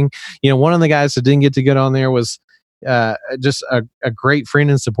heartbreaking. One of the guys that didn't get to get on there was just a great friend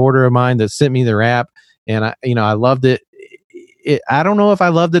and supporter of mine that sent me the rap, and I loved it. I don't know if I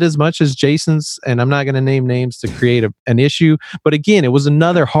loved it as much as Jason's, and I'm not going to name names to create an issue. But again, it was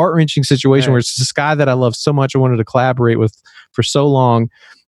another heart-wrenching situation where it's this guy that I love so much, I wanted to collaborate with for so long,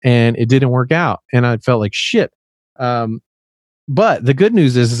 and it didn't work out, and I felt like shit. But the good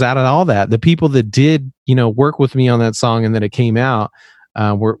news is out of all that, the people that did, work with me on that song and that it came out,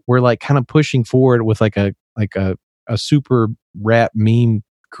 were like kind of pushing forward with like a super rap meme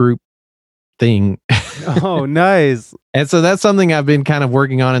group thing. Oh, nice. And so that's something I've been kind of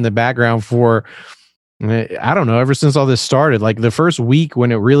working on in the background for, I don't know, ever since all this started. Like the first week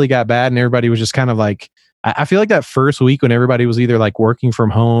when it really got bad and everybody was just kind of like, I feel like that first week when everybody was either like working from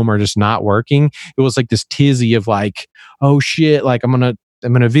home or just not working, it was like this tizzy of like, oh shit, like I'm going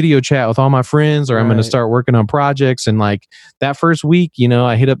to video chat with all my friends, or I'm going to start working on projects. And like that first week,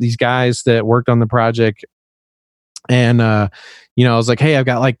 I hit up these guys that worked on the project, and I was like, hey, I've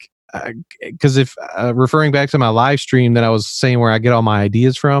got like, because if referring back to my live stream that I was saying where I get all my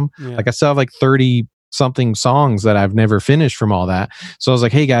ideas from, like I still have like 30 something songs that I've never finished from all that. So I was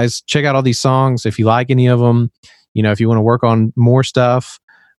like, hey guys, check out all these songs. If you like any of them, if you want to work on more stuff,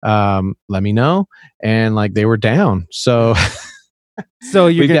 let me know. And like they were down. So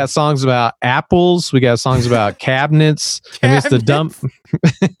we got songs about apples. We got songs about cabinets. I mean, it's the dumb.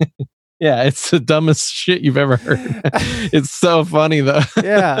 Yeah, it's the dumbest shit you've ever heard. It's so funny though.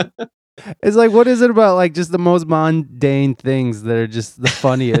 Yeah. It's like, what is it about like just the most mundane things that are just the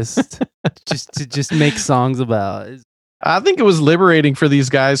funniest just make songs about? I think it was liberating for these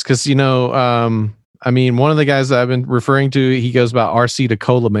guys because, I mean, one of the guys that I've been referring to, he goes about RC to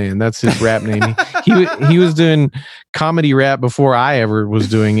Cola Man. That's his rap name. He was doing comedy rap before I ever was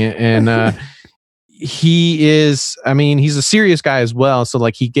doing it. And he's a serious guy as well. So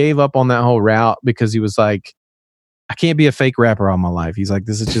like he gave up on that whole route because he was like, I can't be a fake rapper all my life. He's like,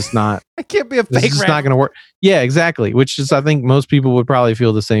 this is just not, I can't be a fake rapper. This is not going to work. Yeah, exactly. Which is, I think most people would probably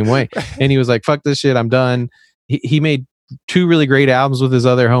feel the same way. And he was like, fuck this shit. I'm done. He made 2 really great albums with his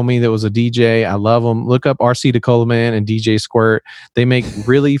other homie that was a DJ. I love him. Look up RC DeCola Man and DJ Squirt. They make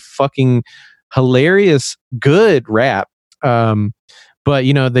really fucking hilarious, good rap. But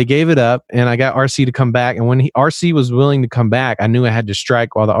they gave it up, and I got RC to come back. And when RC was willing to come back, I knew I had to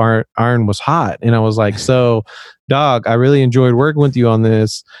strike while the iron was hot. And I was like, "So, dog, I really enjoyed working with you on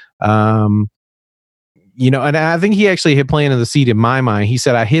this." And I think he actually hit planted the seed in my mind. He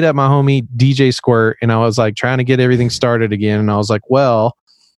said, "I hit up my homie DJ Squirt, and I was like trying to get everything started again." And I was like, "Well,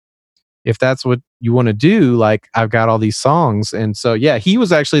 if that's what you want to do, like I've got all these songs." And so, yeah, he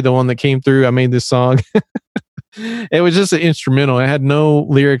was actually the one that came through. I made this song. It was just an instrumental. It had no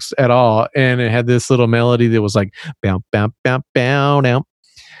lyrics at all, and it had this little melody that was like bow bow bow bow now,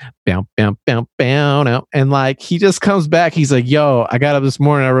 bow bow bow bow now, and like he just comes back. He's like, "Yo, I got up this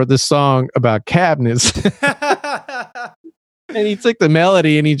morning. I wrote this song about cabinets." And he took the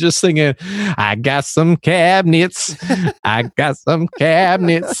melody and he just singing, "I got some cabinets. I got some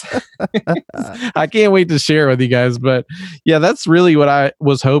cabinets." I can't wait to share with you guys. But yeah, that's really what I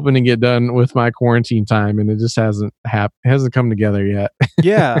was hoping to get done with my quarantine time, and it just hasn't come together yet.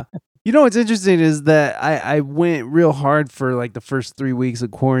 Yeah. What's interesting is that I went real hard for like the first 3 weeks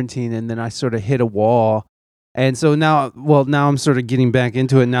of quarantine, and then I sort of hit a wall. And so now I'm sort of getting back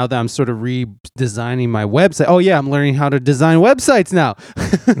into it now that I'm sort of redesigning my website. Oh yeah, I'm learning how to design websites now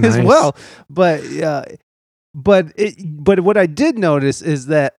as well. But what I did notice is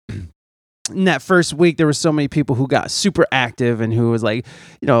that in that first week, there were so many people who got super active and who was like,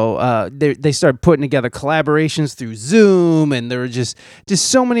 they started putting together collaborations through Zoom, and there were just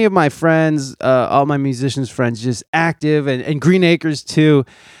so many of my friends, all my musicians friends, just active, and Green Acres too.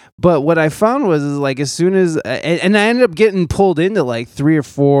 But what I found was like as soon as and I ended up getting pulled into like 3 or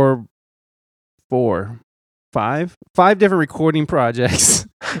 5 different recording projects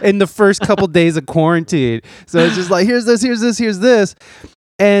in the first couple days of quarantine. So it's just like here's this.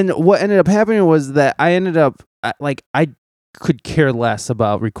 And what ended up happening was that I ended up I could care less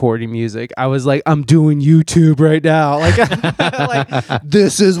about recording music. I was like, I'm doing YouTube right now. Like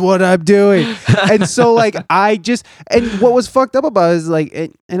this is what I'm doing. And so and what was fucked up about it is like,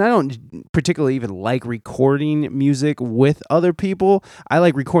 and I don't particularly even like recording music with other people. I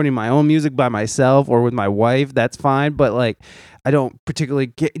like recording my own music by myself or with my wife. That's fine. But like, I don't particularly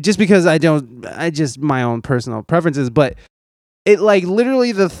just because I just my own personal preferences, but it like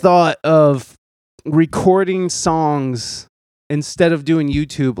literally the thought of recording songs instead of doing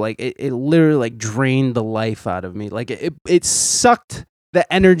YouTube, like it literally like drained the life out of me. Like it sucked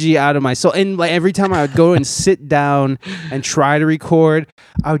the energy out of my soul. And like every time I would go and sit down and try to record,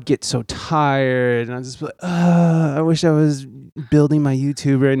 I would get so tired, and I'd just be like, I wish I was building my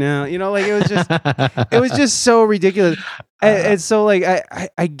YouTube right now. You know, like it was just so ridiculous. And so like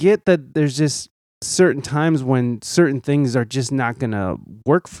I get that there's just certain times when certain things are just not gonna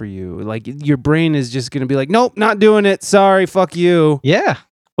work for you. Like your brain is just gonna be like, nope, not doing it. Sorry, fuck you. Yeah.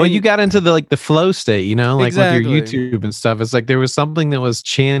 Well, you got into the flow state, you know, like Exactly. with your YouTube and stuff. It's like there was something that was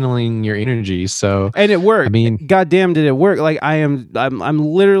channeling your energy. So, And it worked. I mean, goddamn, did it work? Like I'm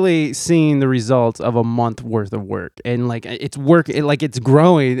literally seeing the results of a month worth of work, and like it's working, like it's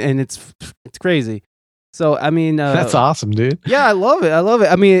growing, and it's crazy. So I mean, that's awesome, dude. Yeah, I love it.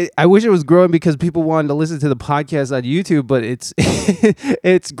 I mean, I wish it was growing because people wanted to listen to the podcast on YouTube, but it's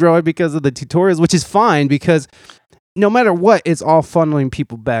it's growing because of the tutorials, which is fine because no matter what, it's all funneling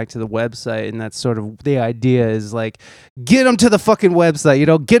people back to the website, and that's sort of the idea is like, get them to the fucking website, you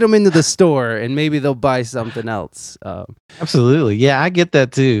know, get them into the store, and maybe they'll buy something else. Absolutely. Yeah, I get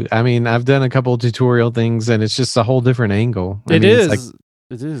that too. I mean, I've done a couple of tutorial things, and it's just a whole different angle. It is.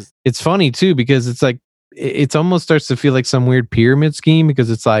 It's funny too, because it's like, it almost starts to feel like some weird pyramid scheme, because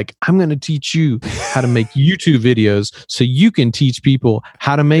it's like, I'm going to teach you how to make YouTube videos so you can teach people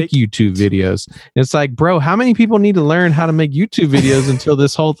how to make YouTube videos. And it's like, bro, how many people need to learn how to make YouTube videos until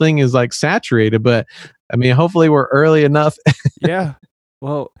this whole thing is like saturated? But I mean, hopefully we're early enough. Yeah.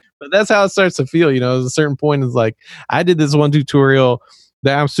 Well, but that's how it starts to feel, you know, at a certain point. It's like, I did this one tutorial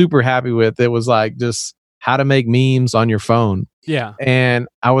that I'm super happy with. It was like just how to make memes on your phone. Yeah. And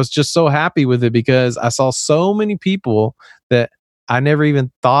I was just so happy with it because I saw so many people that I never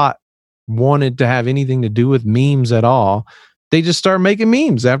even thought wanted to have anything to do with memes at all. They just started making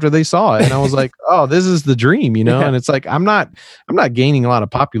memes after they saw it. And I was like, oh, this is the dream, you know? Yeah. And it's like, I'm not gaining a lot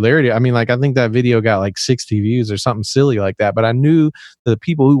of popularity. I mean, like, I think that video got like 60 views or something silly like that. But I knew the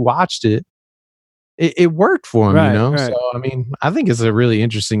people who watched it, it worked for them, you know? Right. So, I mean, I think it's a really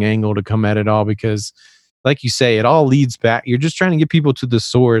interesting angle to come at it all because, like you say, it all leads back. You're just trying to get people to the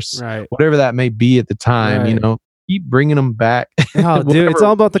source, Right. whatever that may be at the time, you know, keep bringing them back. Oh, dude, it's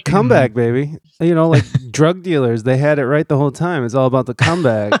all about the comeback, baby. You know, like drug dealers, they had it right the whole time. It's all about the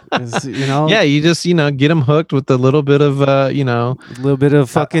comeback. You know? Yeah, you just, you know, get them hooked with a little bit of, you know, a little bit of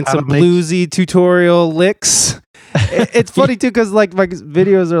fucking some bluesy tutorial licks. It's funny too, because like my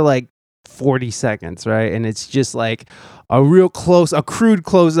videos are like 40 seconds, right? And it's just like a crude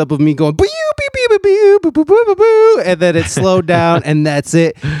close up of me going boo beep beep boo boo boo boo boo, and then it's slowed down, and that's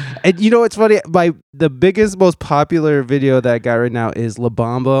it. And you know what's funny? The biggest, most popular video that I got right now is La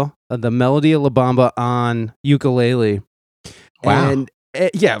Bamba, the melody of La Bamba on ukulele. Wow. And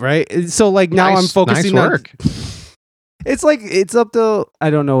yeah, right. So like now I'm focusing on. It's like it's up to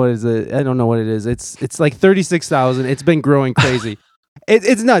I don't know what it is. It's like 36,000. It's been growing crazy.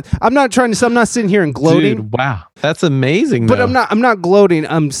 It's nuts. I'm not sitting here and gloating. Dude, wow, that's amazing. But though. I'm not gloating.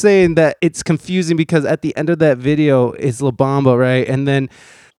 I'm saying that it's confusing because at the end of that video is La Bamba, right? And then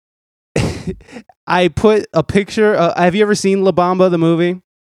I put a picture. Have you ever seen La Bamba, the movie?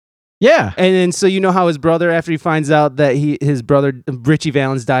 Yeah. And then so you know how his brother, after he finds out that his brother Richie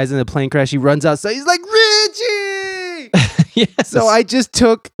Valens dies in a plane crash, he runs outside. He's like, Richie. Yes. So I just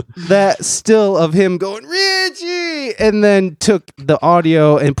took that still of him going Richie, and then took the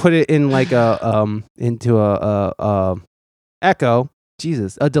audio and put it in like into a echo.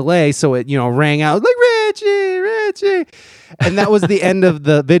 Jesus, a delay, so it rang out like Richie, and that was the end of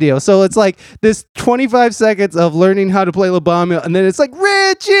the video. So it's like this 25 seconds of learning how to play La Bamba, and then it's like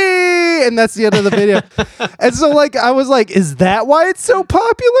Richie, and that's the end of the video. And so like I was like, is that why it's so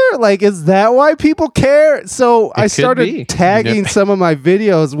popular? Like, is that why people care? So I started tagging some of my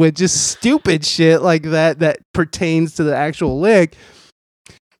videos with just stupid shit like that pertains to the actual lick,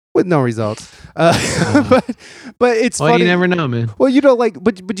 with no results. But it's funny. You never know, man. Well,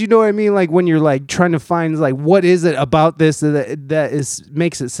 but you know what I mean? Like when you're like trying to find like, what is it about this that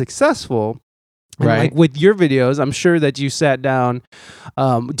makes it successful? And right. Like with your videos, I'm sure that you sat down.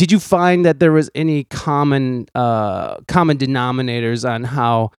 Did you find that there was any common denominators on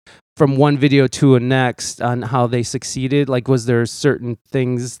how, from one video to a next, on how they succeeded? Like, was there certain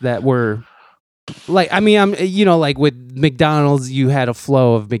things that were like, I mean, like with McDonald's, you had a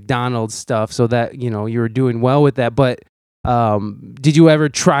flow of McDonald's stuff, so that, you were doing well with that. But did you ever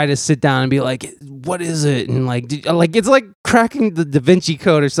try to sit down and be like, what is it? And like, it's like cracking the Da Vinci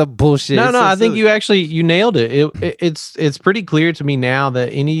Code or some bullshit. No, I think you nailed it. It's pretty clear to me now that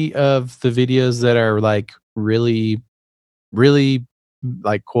any of the videos that are like really, really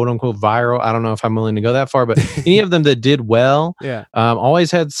like quote unquote viral. I don't know if I'm willing to go that far, but any of them that did well, Yeah.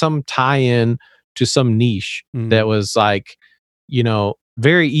 always had some tie-in to some niche that was like,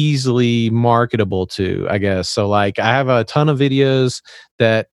 very easily marketable to, I guess. So like I have a ton of videos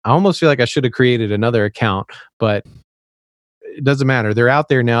that I almost feel like I should have created another account, but it doesn't matter. They're out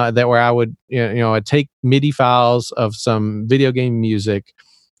there now that where I would, I'd take MIDI files of some video game music,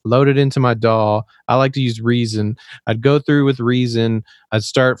 load it into my DAW. I like to use Reason. I'd go through with Reason. I'd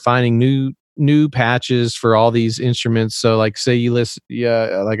start finding new patches for all these instruments. So like say you listen,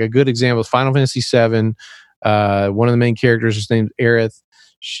 like a good example is Final Fantasy VII. One of the main characters is named Aerith.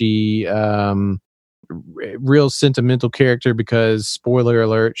 She real sentimental character because spoiler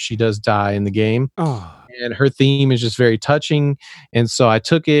alert, she does die in the game. Oh. And her theme is just very touching. And so I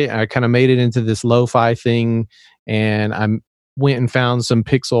took it, I kind of made it into this lo-fi thing, and I went and found some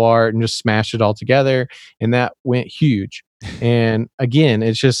pixel art and just smashed it all together, and that went huge. And again,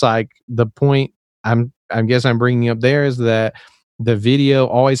 it's just like the point I guess I'm bringing up there is that the video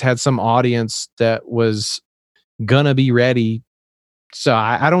always had some audience that was gonna be ready. So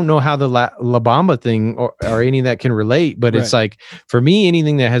I don't know how the La Bamba thing or any of that can relate, but it's like for me,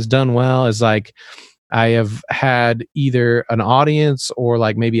 anything that has done well is like I have had either an audience or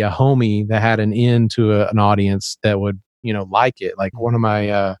like maybe a homie that had an in to an audience that would, like it. Like one of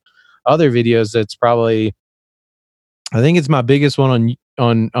my other videos that's probably, I think it's my biggest one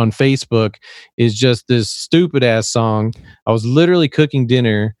on Facebook, is just this stupid ass song. I was literally cooking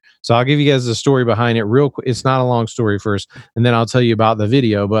dinner. So I'll give you guys the story behind it real quick. It's not a long story first, and then I'll tell you about the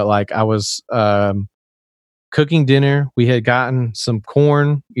video. But like I was cooking dinner. We had gotten some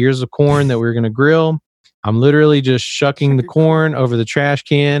ears of corn that we were going to grill. I'm literally just shucking the corn over the trash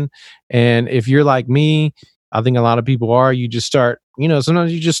can. And if you're like me, I think a lot of people are, you just start,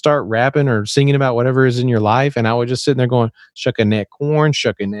 sometimes you just start rapping or singing about whatever is in your life. And I would just sit there going, shucking that corn.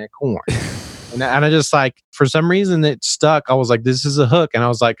 And I just like, for some reason it stuck. I was like, this is a hook. And I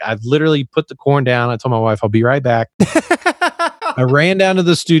was like, I literally put the corn down. I told my wife, I'll be right back. I ran down to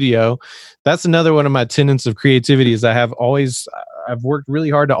the studio. That's another one of my tenets of creativity is I've worked really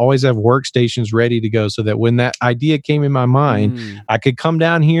hard to always have workstations ready to go so that when that idea came in my mind, I could come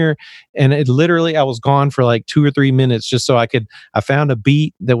down here and I was gone for like 2 or 3 minutes just so I found a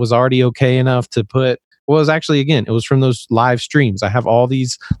beat that was already okay enough to put, well, it was actually, again, it was from those live streams. I have all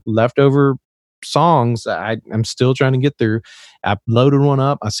these leftover songs that I'm still trying to get through. I loaded one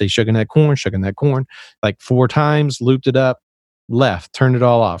up. I say, shucking that corn, like 4 times, looped it up, left, turned it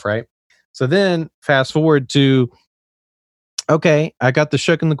all off, right? So then fast forward to, okay, I got the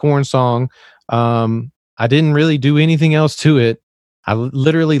shucking the corn song. I didn't really do anything else to it. I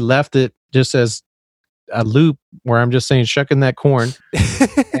literally left it just as a loop where I'm just saying shucking that corn.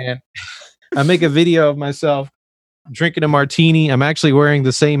 And I make a video of myself drinking a martini. I'm actually wearing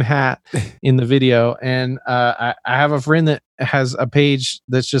the same hat in the video. And I have a friend that has a page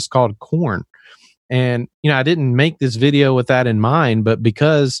that's just called Corn. And, I didn't make this video with that in mind, but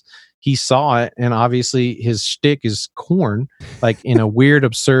because he saw it, and obviously his shtick is corn, like in a weird,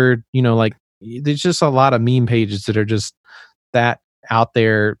 absurd, like there's just a lot of meme pages that are just that out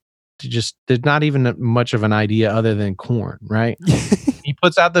there. There's not even much of an idea other than corn, right? He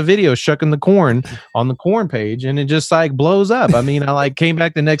puts out the video shucking the corn on the corn page, and it just like blows up. I mean, I like came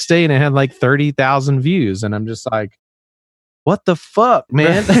back the next day and it had like 30,000 views, and I'm just like, what the fuck,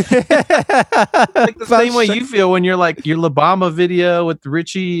 man? Like the same way you feel when you're like your La Bamba video with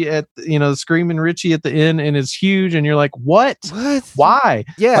Richie at, screaming Richie at the end, and it's huge, and you're like, what? Why?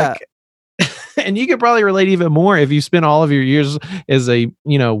 Yeah. And you could probably relate even more if you spent all of your years as a,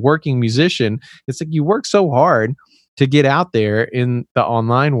 working musician. It's like you work so hard to get out there in the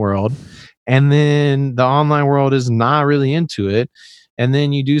online world, and then the online world is not really into it. And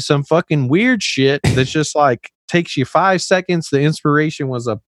then you do some fucking weird shit that's just like takes you 5 seconds. The inspiration was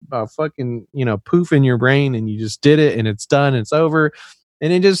a fucking, poof in your brain, and you just did it, and it's done, and it's over.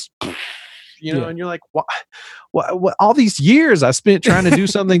 And it just, and you're like, what all these years I spent trying to do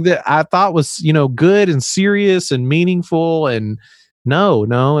something that I thought was, good and serious and meaningful. And no,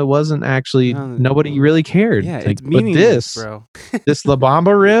 it wasn't actually, nobody really cared. Yeah, like, it's meaningless, bro. This La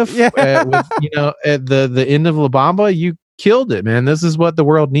Bamba riff, with, at the end of La Bamba, you killed it, man. This is what the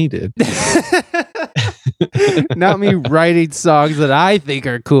world needed. Not me writing songs that I think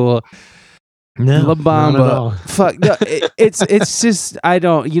are cool. No, La Bamba. Fuck. No, it's just, I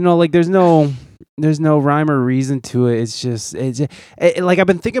don't, like there's no rhyme or reason to it. It's just like I've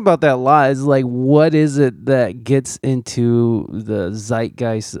been thinking about that a lot. It's like, what is it that gets into the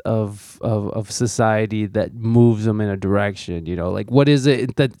zeitgeist of society that moves them in a direction? Like what is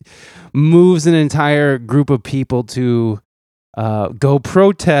it that moves an entire group of people to go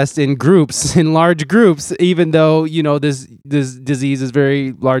protest in groups, in large groups, even though this disease is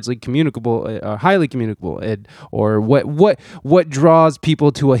very largely communicable, highly communicable, or what draws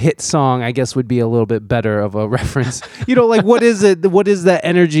people to a hit song, I guess, would be a little bit better of a reference. Like what is it? What is that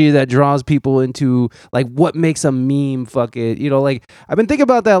energy that draws people into, like, what makes a meme? Fuck it, like, I've been thinking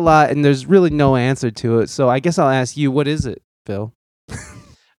about that a lot, and there's really no answer to it. So I guess I'll ask you, what is it, Phil?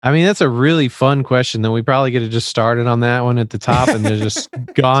 I mean, that's a really fun question. Then we probably get to just started on that one at the top and they're just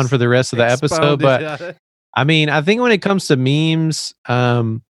gone for the rest of the episode. But I mean, I think when it comes to memes,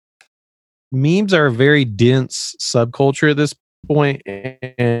 memes are a very dense subculture at this point.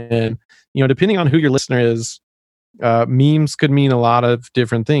 And, depending on who your listener is, memes could mean a lot of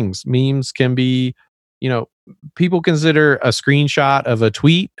different things. Memes can be, people consider a screenshot of a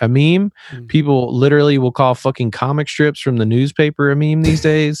tweet a meme. People literally will call fucking comic strips from the newspaper a meme these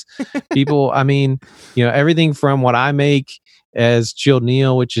days. People, I mean, everything from what I make as Chilled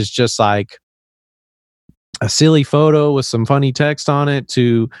Neil, which is just like a silly photo with some funny text on it,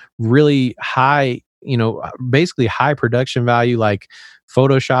 to really high, basically high production value, like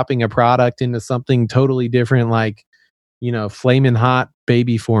photoshopping a product into something totally different, like, flaming hot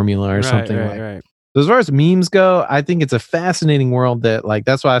baby formula or something like that. So as far as memes go, I think it's a fascinating world that, like,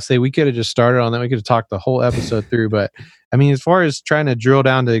 that's why I say we could have just started on that. We could have talked the whole episode through. But I mean, as far as trying to drill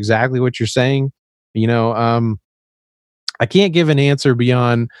down to exactly what you're saying, I can't give an answer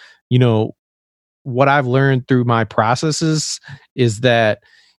beyond, what I've learned through my processes is that,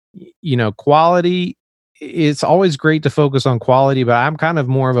 quality, it's always great to focus on quality, but I'm kind of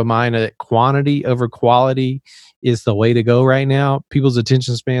more of a mind that quantity over quality is the way to go right now. People's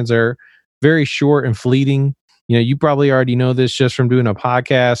attention spans are very short and fleeting. You probably already know this just from doing a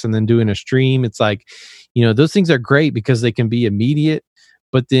podcast and then doing a stream. It's like, those things are great because they can be immediate,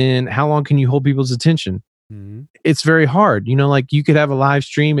 but then how long can you hold people's attention? It's very hard. Like, you could have a live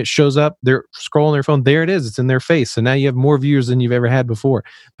stream, it shows up, they're scrolling their phone, there it is, it's in their face. So now you have more viewers than you've ever had before.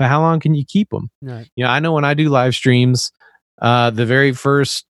 But how long can you keep them? Right. I know when I do live streams, the very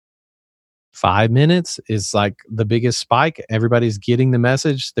first 5 minutes is like the biggest spike. Everybody's getting the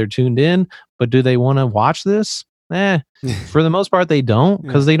message, they're tuned in, but do they want to watch this? For the most part they don't,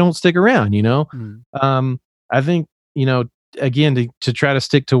 because they don't stick around. I think, again, to try to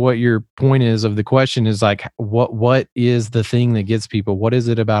stick to what your point is of the question is, like, what is the thing that gets people? What is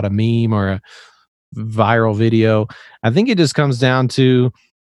it about a meme or a viral video? I think it just comes down to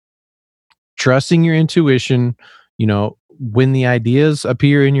trusting your intuition. When the ideas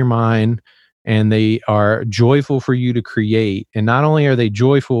appear in your mind and they are joyful for you to create, and not only are they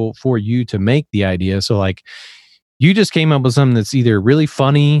joyful for you to make the idea, so like, you just came up with something that's either really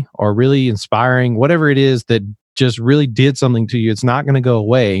funny or really inspiring, whatever it is that just really did something to you, it's not going to go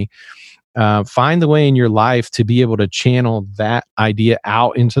away. Find the way in your life to be able to channel that idea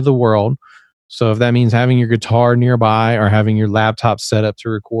out into the world. So if that means having your guitar nearby or having your laptop set up to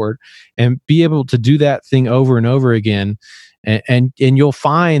record, and be able to do that thing over and over again, and you'll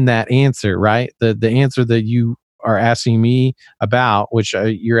find that answer, right? The answer that you are asking me about, which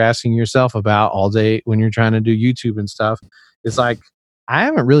you're asking yourself about all day when you're trying to do YouTube and stuff, is like, I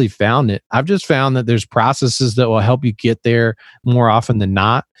haven't really found it. I've just found that there's processes that will help you get there more often than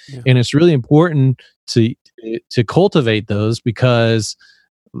not. Yeah. And it's really important to cultivate those, because,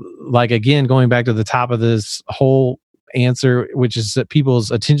 like, again, going back to the top of this whole answer, which is that people's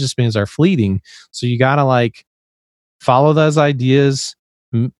attention spans are fleeting. So you got to, like, follow those ideas,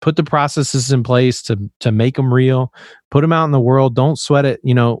 put the processes in place to make them real, put them out in the world. Don't sweat it.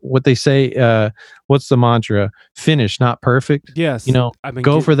 What they say, what's the mantra? Finish, not perfect. Yes.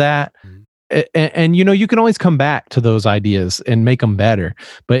 Go for that. And you can always come back to those ideas and make them better.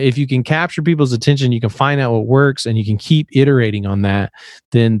 But if you can capture people's attention, you can find out what works, and you can keep iterating on that,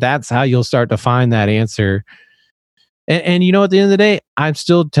 then that's how you'll start to find that answer. And at the end of the day, I'm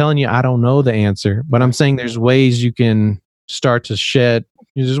still telling you, I don't know the answer, but I'm saying there's ways you can start to shed.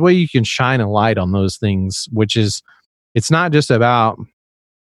 There's a way you can shine a light on those things, which is, it's not just about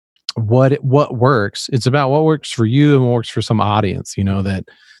what works. It's about what works for you and what works for some audience,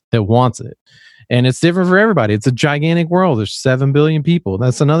 that wants it. And it's different for everybody. It's a gigantic world. There's 7 billion people.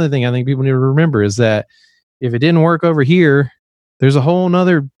 That's another thing I think people need to remember, is that if it didn't work over here, there's a whole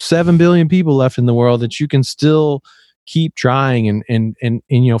nother 7 billion people left in the world that you can still keep trying and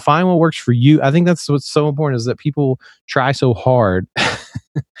find what works for you. I think that's what's so important, is that people try so hard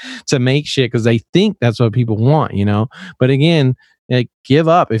to make shit because they think that's what people want, But again, like, give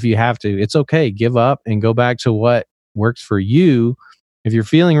up if you have to. It's okay. Give up and go back to what works for you. If you're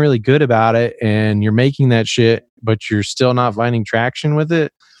feeling really good about it and you're making that shit, but you're still not finding traction with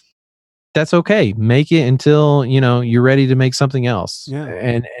it, that's okay. Make it until, you're ready to make something else. Yeah.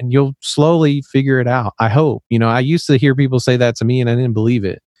 And you'll slowly figure it out. I hope. I used to hear people say that to me and I didn't believe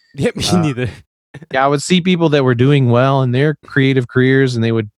it. Yep, me neither. Yeah, I would see people that were doing well in their creative careers and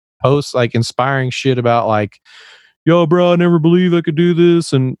they would post like inspiring shit about like, yo, bro, I never believed I could do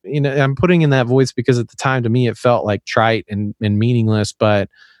this. And, I'm putting in that voice because at the time to me, it felt like trite and meaningless, but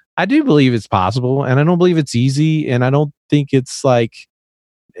I do believe it's possible and I don't believe it's easy. And I don't think it's like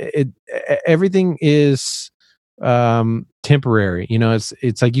everything is temporary.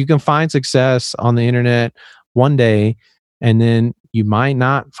 It's like you can find success on the internet one day and then you might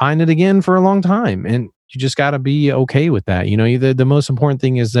not find it again for a long time. And you just got to be okay with that. The most important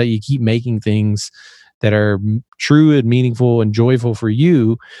thing is that you keep making things that are true and meaningful and joyful for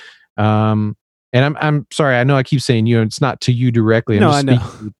you. And I'm sorry, I know I keep saying you, it's not to you directly. I'm just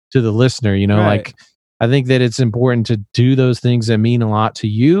speaking to the listener, Right. like I think that it's important to do those things that mean a lot to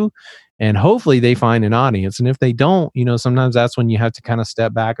you and hopefully they find an audience. And if they don't, sometimes that's when you have to kind of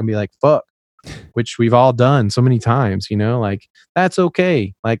step back and be like, fuck, which we've all done so many times, like that's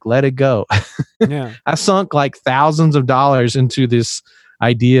okay. Like, let it go. Yeah. I sunk like thousands of dollars into this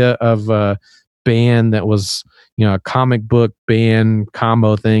idea of a band that was, a comic book band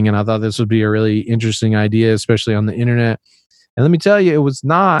combo thing. And I thought this would be a really interesting idea, especially on the internet. And let me tell you, it was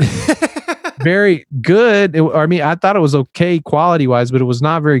not very good. I thought it was okay quality wise, but it was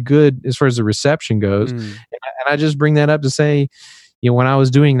not very good as far as the reception goes. And I just bring that up to say, when I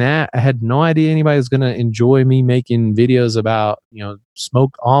was doing that, I had no idea anybody was going to enjoy me making videos about,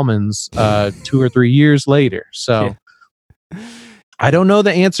 smoked almonds 2 or 3 years later. So I don't know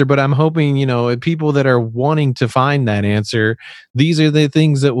the answer, but I'm hoping, people that are wanting to find that answer, these are the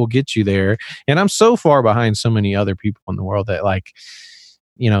things that will get you there. And I'm so far behind so many other people in the world that like,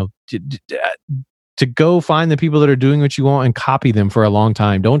 to go find the people that are doing what you want and copy them for a long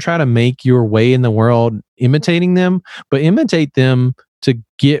time. Don't try to make your way in the world imitating them, but imitate them to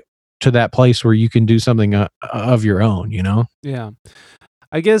get to that place where you can do something of your own, Yeah.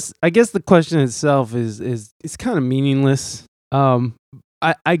 I guess the question itself is kind of meaningless.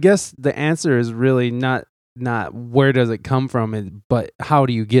 I guess the answer is really not where does it come from, but how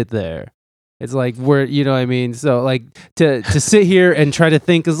do you get there? It's like where, what I mean? So like to sit here and try to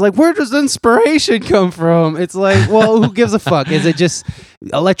think is like, where does inspiration come from? It's like, well, who gives a fuck? Is it just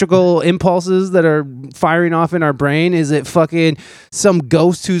electrical impulses that are firing off in our brain? Is it fucking some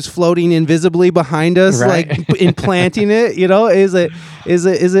ghost who's floating invisibly behind us, right, like implanting it? Is it,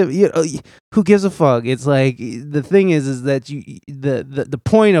 who gives a fuck? It's like the thing is that the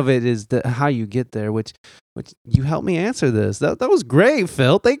point of it is how you get there, which you helped me answer this. That was great,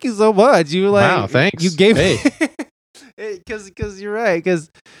 Phil. Thank you so much. You wow, thanks. You gave because you're right. Because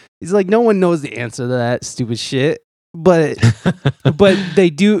it's like no one knows the answer to that stupid shit, but they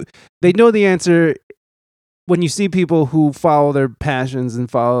know the answer when you see people who follow their passions and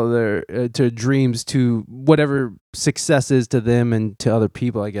follow their to dreams to whatever success is to them and to other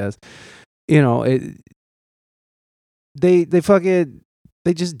people. I guess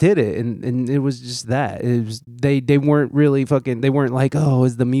they just did it, and it was just that. It was they weren't really they weren't like, oh,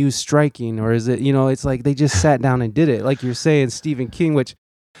 is the muse striking, or is it, it's like they just sat down and did it. Like you're saying, Stephen King, which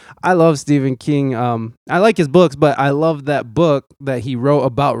I love Stephen King. I like his books, but I love that book that he wrote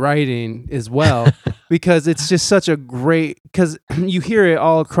about writing as well, because it's just such a great, because you hear it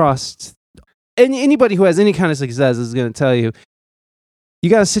all across, and anybody who has any kind of success is going to tell you, you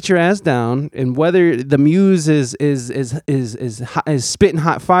got to sit your ass down, and whether the muse is spitting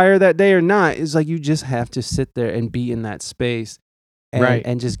hot fire that day or not, is like you just have to sit there and be in that space,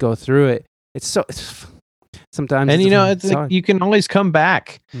 and just go through it. It's sometimes, and it's like you can always come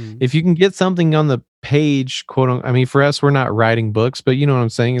back if you can get something on the page, quote unquote. I mean, for us, we're not writing books, but you know what I'm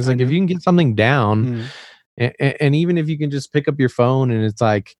saying. It's like if you can get something down, and even if you can just pick up your phone and it's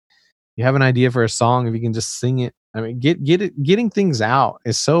like you have an idea for a song, if you can just sing it. I mean, getting things out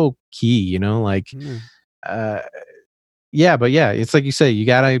is so key, but yeah, it's like you say, you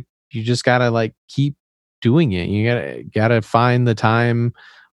just gotta like keep doing it. You gotta find the time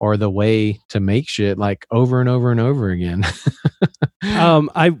or the way to make shit like over and over and over again.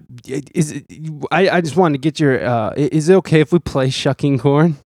 I just wanted to get your, is it okay if we play Shucking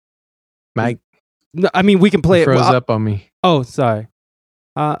Corn? Mike, no, I mean, we can play it. Froze up on me. Oh, sorry.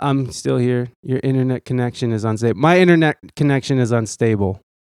 I'm still here. Your internet connection is unstable. My internet connection is unstable.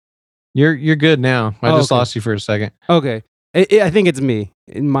 You're good now. I just lost you for a second. Okay. I think it's me.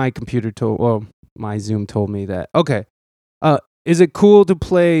 My computer my Zoom told me that. Okay. Is it cool to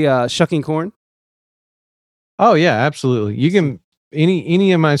play Shucking Corn? Oh yeah, absolutely. You can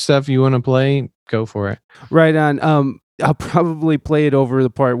any of my stuff you want to play, go for it. Right on. I'll probably play it over the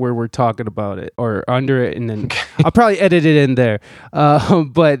part where we're talking about it or under it, and then I'll probably edit it in there.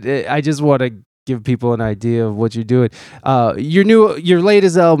 But I just want to give people an idea of what you're doing. Your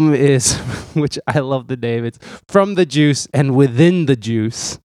latest album is, which I love the name. It's From the Juice and Within the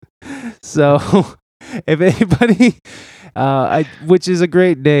Juice. So if anybody, which is a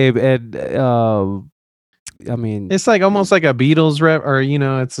great name, and I mean, it's like almost like a Beatles rep, or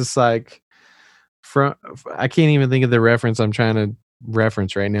it's just like I can't even think of the reference I'm trying to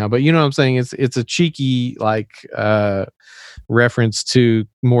reference right now, but you know what I'm saying? It's a cheeky like reference to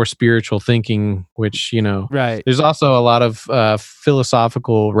more spiritual thinking, which right. There's also a lot of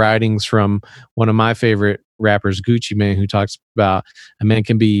philosophical writings from one of my favorite rappers, Gucci Mane, who talks about a man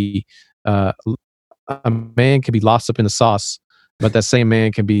can be lost up in the sauce, but that same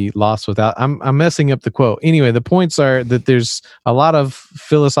man can be lost without. I'm messing up the quote. Anyway, the points are that there's a lot of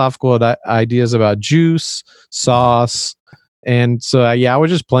philosophical ideas about juice, sauce, and so I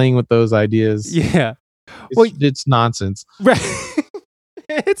was just playing with those ideas. Yeah, it's nonsense. Right.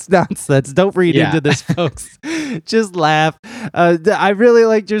 It's nonsense. Don't read into this, folks. Just laugh. I really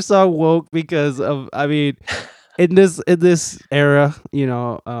liked your song "Woke" because of. I mean, in this era,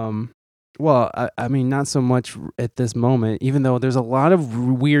 well, I mean, not so much at this moment, even though there's a lot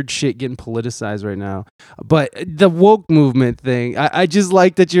of weird shit getting politicized right now. But the woke movement thing, I just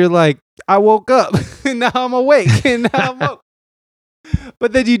like that you're like, I woke up and now I'm awake and now I'm woke.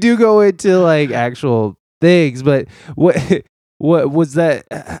 But then you do go into like actual things. But what was that?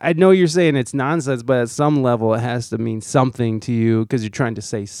 I know you're saying it's nonsense, but at some level it has to mean something to you because you're trying to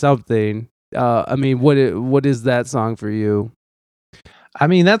say something. I mean, what is that song for you? I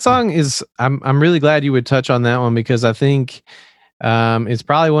mean, that song is. I'm really glad you would touch on that one because I think it's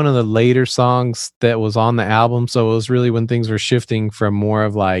probably one of the later songs that was on the album. So it was really when things were shifting from more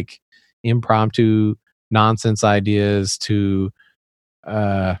of like impromptu nonsense ideas to,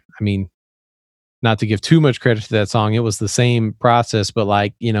 I mean, not to give too much credit to that song. It was the same process, but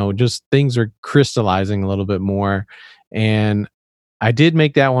like just things are crystallizing a little bit more. And I did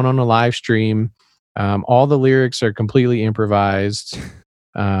make that one on a live stream. All the lyrics are completely improvised.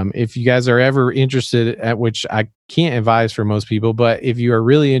 If you guys are ever interested, at which I can't advise for most people, but if you are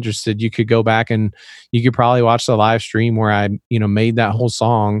really interested, you could go back and you could probably watch the live stream where I, made that whole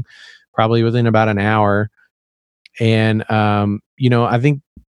song probably within about an hour. And, I think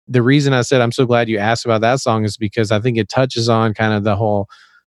the reason I said I'm so glad you asked about that song is because I think it touches on kind of the whole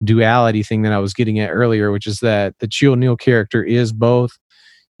duality thing that I was getting at earlier, which is that the Chill Neal character is both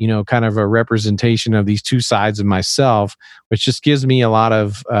kind of a representation of these two sides of myself, which just gives me a lot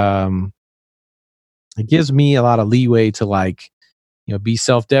of leeway to like, be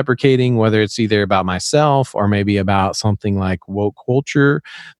self-deprecating, whether it's either about myself or maybe about something like woke culture.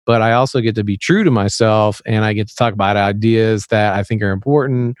 But I also get to be true to myself and I get to talk about ideas that I think are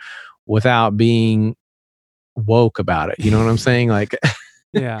important without being woke about it. You know what I'm saying? Like,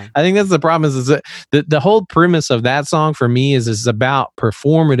 yeah, I think that's the problem is that the whole premise of that song for me is about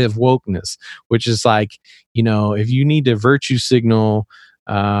performative wokeness, which is like, if you need to virtue signal,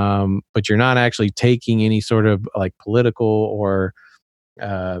 but you're not actually taking any sort of like political or,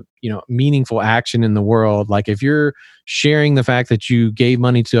 meaningful action in the world. Like if you're sharing the fact that you gave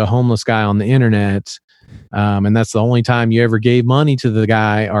money to a homeless guy on the internet, and that's the only time you ever gave money to the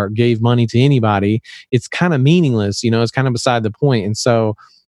guy or gave money to anybody, it's kind of meaningless, it's kind of beside the point. And so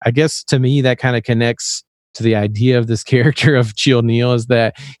I guess to me, that kind of connects to the idea of this character of Chill Neal is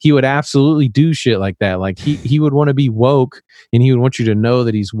that he would absolutely do shit like that. Like he would want to be woke and he would want you to know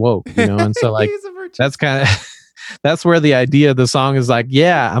that he's woke, and so like, that's kind of, that's where the idea of the song is like,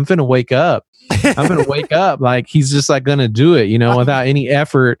 yeah, I'm finna wake up. I'm gonna wake up. Like he's just like gonna do it, without any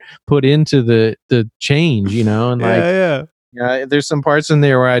effort put into the change, and like there's some parts in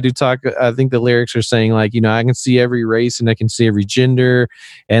there where I do talk. I think the lyrics are saying like, I can see every race and I can see every gender,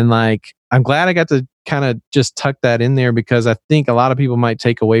 and like I'm glad I got to kind of just tuck that in there because I think a lot of people might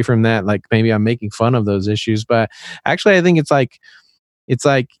take away from that like maybe I'm making fun of those issues, but actually I think it's like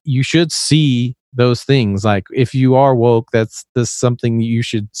you should see those things. Like if you are woke, that's something you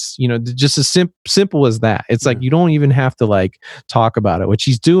should, just as simple as that. It's like you don't even have to like talk about it, which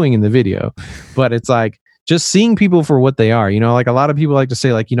he's doing in the video, but it's like just seeing people for what they are. Like a lot of people like to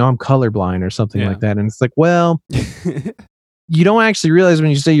say like, I'm colorblind or something like that, and it's like, well, you don't actually realize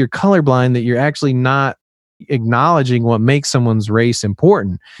when you say you're colorblind that you're actually not acknowledging what makes someone's race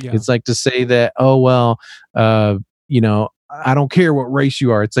important. It's like to say that, oh well, I don't care what race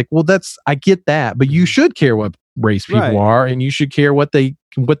you are. It's like, well, I get that, but you should care what race people are, and you should care what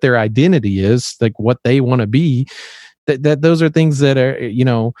their identity is, like what they want to be. That those are things that are,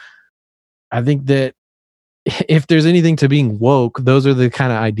 I think that if there's anything to being woke, those are the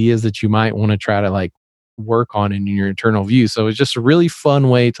kind of ideas that you might want to try to like work on in your internal view. So it's just a really fun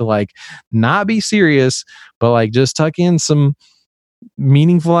way to like not be serious, but like just tuck in some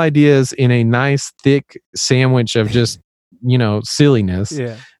meaningful ideas in a nice thick sandwich of just, silliness.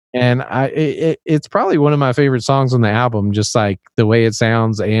 Yeah. And it's probably one of my favorite songs on the album, just like the way it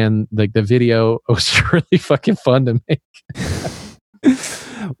sounds, and like the video was really fucking fun to make.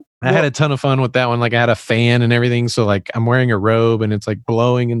 I had a ton of fun with that one. Like I had a fan and everything, so like I'm wearing a robe and it's like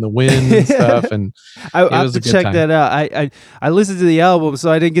blowing in the wind and stuff. And I have to check that out. I listened to the album,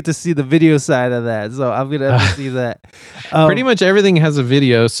 so I didn't get to see the video side of that. So I'm gonna have to see that. Pretty much everything has a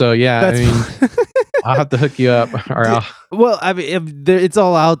video, so yeah. I mean, I'll have to hook you up, or well, I mean, it's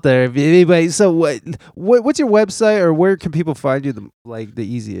all out there. If anybody, so what's your website, or where can people find you the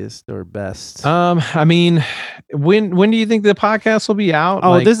easiest or best? I mean, when do you think the podcast will be out?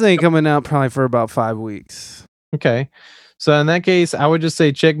 Oh, this ain't coming out probably for about 5 weeks. Okay, so in that case, I would just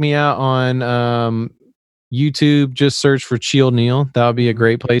say check me out on YouTube. Just search for Chill Neil. That would be a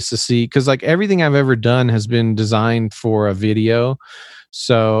great place to see, because like everything I've ever done has been designed for a video.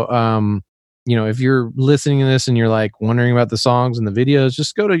 So if you're listening to this and you're like wondering about the songs and the videos,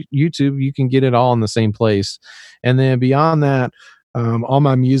 just go to YouTube. You can get it all in the same place. And then beyond that, all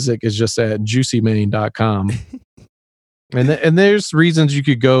my music is just at juicymane.com. And there's reasons you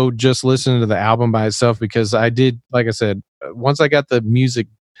could go just listen to the album by itself, because I did, like I said, once I got the music,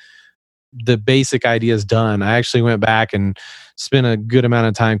 the basic ideas done, I actually went back and spent a good amount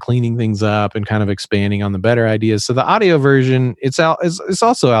of time cleaning things up and kind of expanding on the better ideas. So the audio version, it's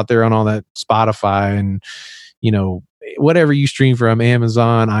also out there on all that Spotify and whatever you stream from,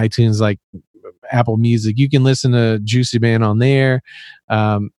 Amazon, iTunes, like Apple Music. You can listen to Juicy Band on there.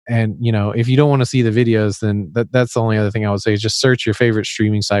 And if you don't want to see the videos, then that's the only other thing I would say is just search your favorite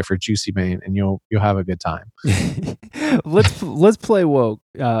streaming site for Juicy Band, and you'll have a good time. Let's play Woke,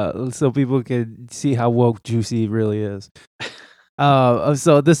 so people can see how woke Juicy really is.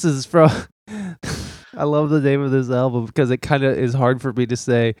 So this is from. I love the name of this album because it kind of is hard for me to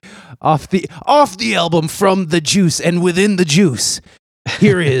say. Off the album, From the Juice and Within the Juice,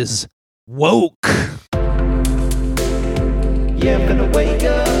 here is Woke. Yeah, I'm gonna wake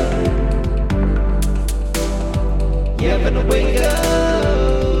up. Yeah, I'm gonna wake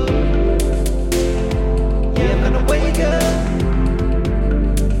up. Yeah, I'm gonna wake up.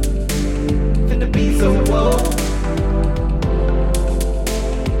 Finna be so woke.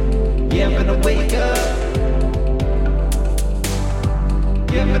 Yeah, I'm gonna wake up.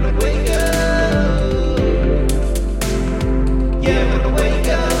 Yeah, I'm gonna wake up. Yeah, I'm gonna wake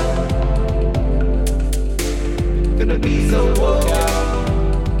up. Gonna be so woke.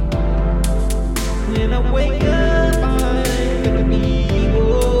 When I wake up, I'm gonna be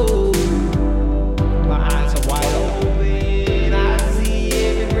woke. My eyes are wide open. I see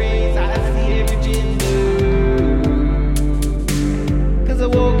every race, I see every gender. 'Cause I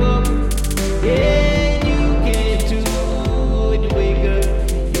woke up, yeah, you can too. When you wake up,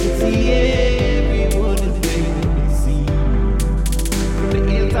 you can see everyone is there to be seen. From the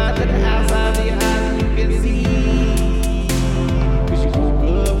inside to the outside of your eyes, you can see.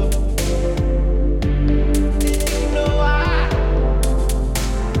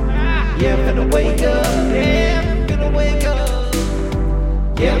 Yeah, I'm gonna wake up. Yeah, I'm gonna wake up.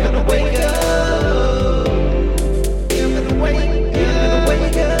 Yeah, I'm gonna wake up. Yeah, I'm gonna wake up.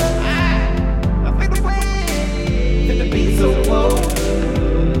 I'm gonna wake. Gonna be so woke.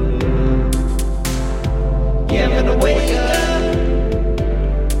 Yeah, I'm gonna wake up.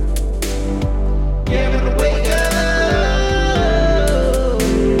 Yeah, I'm gonna wake up.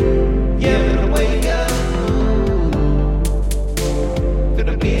 Yeah, I'm gonna wake up.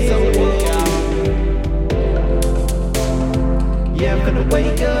 Gonna be so woke. Yeah, I'm gonna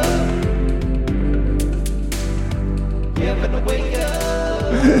wake up. Yeah, I'm gonna wake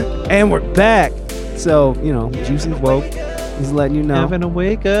up. And we're back. So, Juicy's woke. He's letting you know. Having to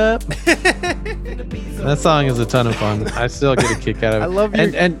wake up. That song is a ton of fun. I still get a kick out of it. I love you.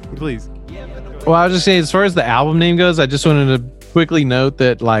 And please. well, I was just saying, as far as the album name goes, I just wanted to quickly note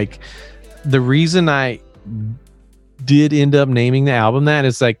that like the reason I did end up naming the album that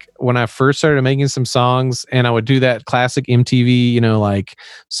is like when I first started making some songs, and I would do that classic MTV, like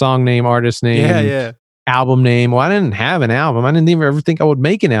song name, artist name, album name. Well, I didn't have an album. I didn't even ever think I would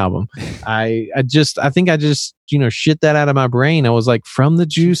make an album. I think I just shit that out of my brain. I was like, From the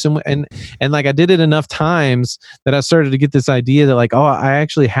Juice, and like I did it enough times that I started to get this idea that like, oh, I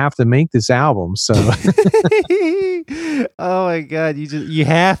actually have to make this album. So oh my God, you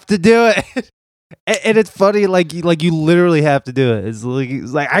have to do it. And it's funny, like you literally have to do it. It's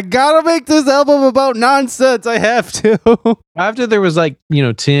like I gotta make this album about nonsense. I have to. After there was like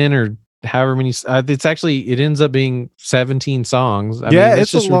 10 or however many, it ends up being 17 songs. I mean, it's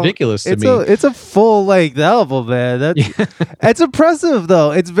just ridiculous to me. It's a full length album, man. It's impressive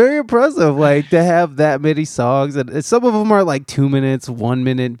though. It's very impressive, like to have that many songs, and some of them are like 2 minutes, 1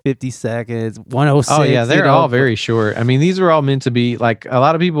 minute 50 seconds, 106. Oh yeah, they're all very short. I mean, these were all meant to be like, a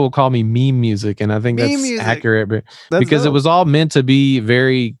lot of people will call me meme music, and I think that's accurate, but because it was all meant to be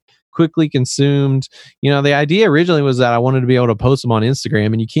very quickly consumed. The idea originally was that I wanted to be able to post them on Instagram,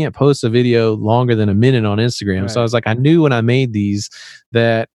 and you can't post a video longer than a minute on Instagram. Right. So I was like, I knew when I made these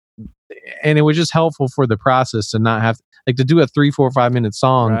and it was just helpful for the process to not have to do a 3, 4, 5 minute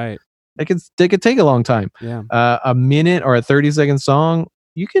song. Right. They could take a long time. Yeah. A minute or a 30-second song,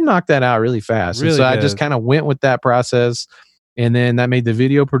 you can knock that out really fast. Really so good. I just kind of went with that process, and then that made the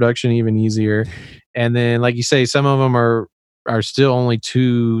video production even easier. And then, like you say, some of them are still only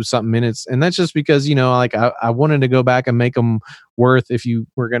 2-something minutes, and that's just because I wanted to go back and make them worth, if you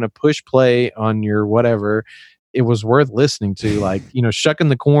were going to push play on your whatever, it was worth listening to. Like Shucking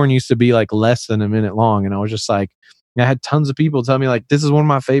the Corn used to be like less than a minute long, and I was just like, I had tons of people tell me like, this is one of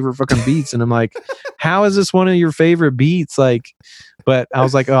my favorite fucking beats, and I'm like, how is this one of your favorite beats? Like, but I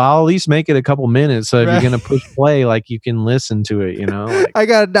was like, oh, I'll at least make it a couple minutes, so if you're gonna push play, like, you can listen to it. Like, I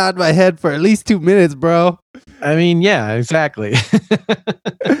gotta nod my head for at least 2 minutes, bro. I mean, yeah, exactly.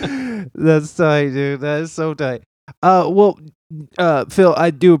 That's tight, dude. That is so tight. Well, Phil, I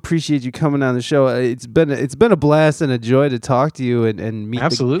do appreciate you coming on the show. It's been a blast and a joy to talk to you and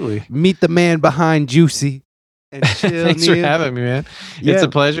meet meet the man behind Juicy. And chill. Thanks for having me, man. Yeah. It's a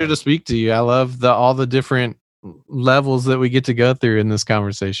pleasure to speak to you. I love all the different levels that we get to go through in this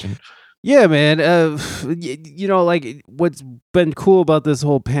conversation. Yeah, man. Like, what's been cool about this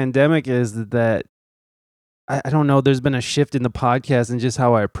whole pandemic is that I don't know, there's been a shift in the podcast and just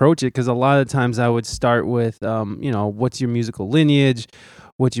how I approach it, because a lot of times I would start with, what's your musical lineage,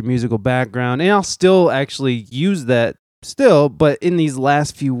 what's your musical background, and I'll still actually use that still, but in these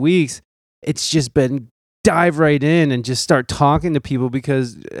last few weeks, it's just been dive right in and just start talking to people,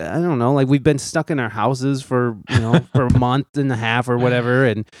 because I don't know, like, we've been stuck in our houses for for a month and a half or whatever,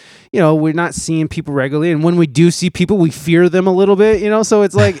 and we're not seeing people regularly, and when we do see people, we fear them a little bit, so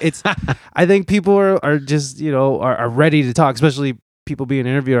it's like I think people are just are ready to talk, especially people being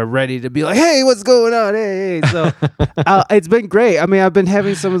interviewed are ready to be like, hey, what's going on, hey. So it's been great. I mean, I've been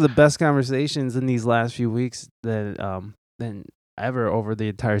having some of the best conversations in these last few weeks than ever over the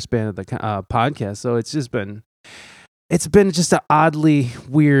entire span of the podcast. So it's been just an oddly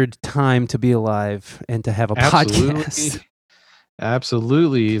weird time to be alive and to have a podcast.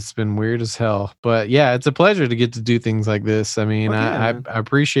 Absolutely. It's been weird as hell, but yeah, it's a pleasure to get to do things like this. I mean, I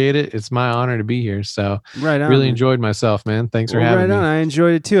appreciate it. It's my honor to be here. So right on, really enjoyed myself, man. Thanks for having me. I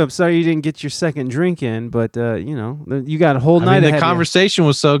enjoyed it too. I'm sorry you didn't get your second drink in, but you got a whole night. The conversation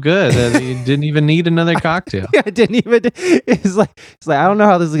was so good that you didn't even need another cocktail. Yeah, I didn't even. It's like I don't know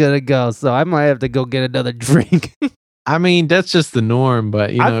how this is gonna go, so I might have to go get another drink. I mean, that's just the norm, but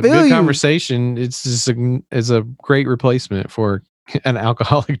a good conversation, it's just is a great replacement for an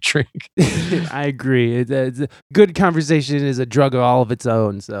alcoholic drink. I agree. It's a good conversation is a drug all of its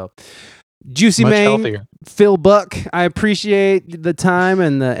own. So, Juicy Much Mane, healthier. Phil Buck, I appreciate the time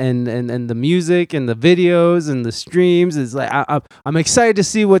and the music and the videos and the streams. It's like I'm excited to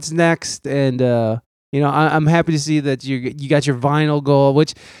see what's next, and I'm happy to see that you got your vinyl goal,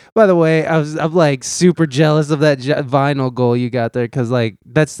 which, by the way, I'm like super jealous of that vinyl goal you got there, because like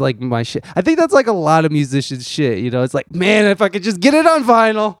that's like my shit. I think that's like a lot of musicians' shit. It's like, man, if I could just get it on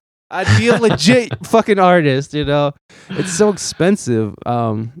vinyl, I'd be a legit fucking artist. It's so expensive.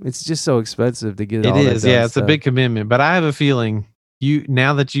 It's just so expensive to get. It is, yeah. It's a big commitment, but I have a feeling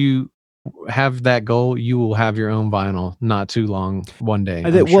now that you have that goal, you will have your own vinyl not too long one day.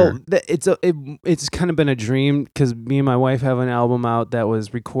 Well, it's kind of been a dream, because me and my wife have an album out that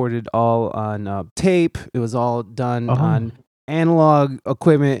was recorded all on tape. It was all done on analog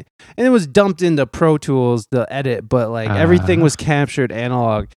equipment, and it was dumped into Pro Tools to edit, but like everything was captured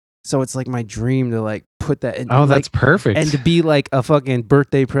analog. So it's like my dream to like put that in. Oh, that's perfect. And to be like a fucking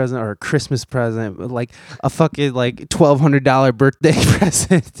birthday present or a Christmas present, like a fucking like $1,200 birthday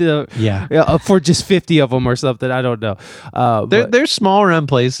present for just 50 of them or something. I don't know. There's small run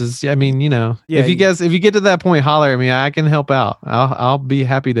places. I mean, if you get to that point, holler at me. I can help out. I'll be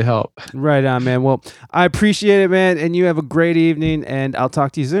happy to help. Right on, man. Well, I appreciate it, man. And you have a great evening, and I'll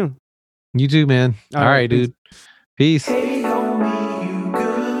talk to you soon. You too, man. All right, dude. Peace. Hey, homie, you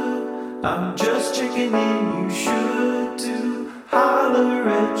good? I'm just checking in, you should too. Holler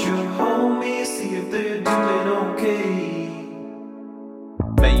at your homie, see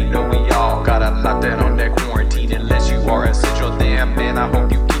know we all got a lot that on that quarantine. Unless you are essential, then man, I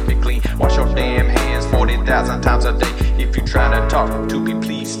hope you keep it clean. Wash your damn hands 40,000 times a day. If you trying to talk to me,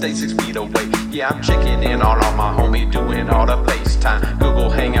 please stay 6 feet away. Yeah, I'm checking in on all my homies, doing all the FaceTime, Google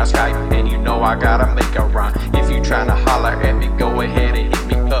Hangout, Skype, and you know I gotta make a rhyme. If you trying to holler at me, go ahead and hit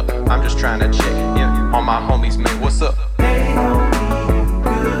me up. I'm just trying to check in on my homies, man, what's up? Hey, homie,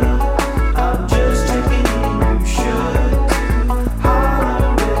 good. I'm just checking in. You should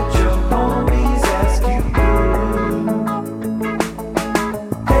holler at your homies, ask you good.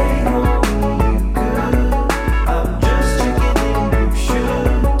 Hey, homie, good. I'm just checking in. You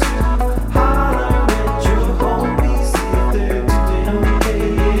should holler at your homies, see if they're doing okay.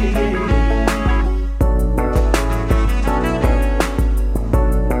 Hey, homie, good.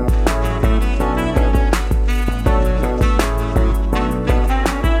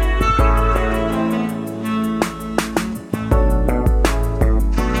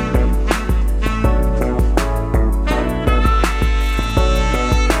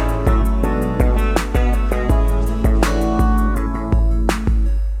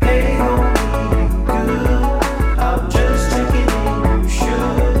 I'm just checking in. You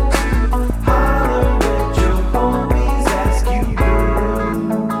should holler at your homies, ask you good.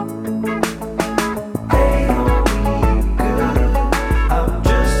 Hey, homie, good. I'm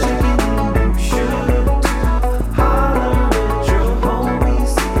just checking in. You should holler at your homies,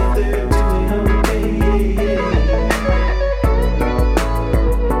 see if they're doing okay. Hey,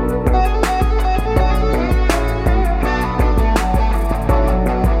 homie,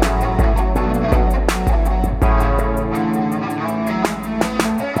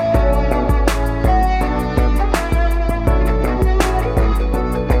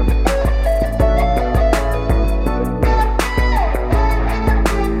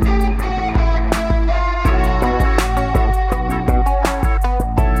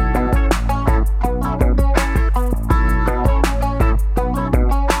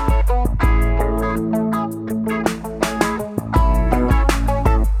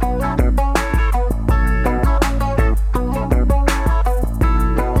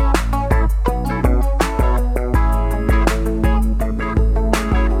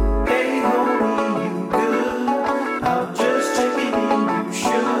 good? I'm just checking in. You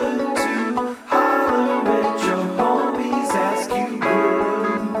should too. Holler at your homies, ask you good.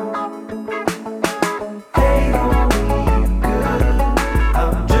 Hey, homie, you good?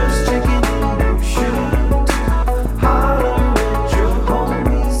 I'm just checking in. You should too. Holler at your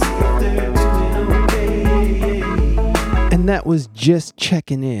homies, see if they're doing okay. And that was Just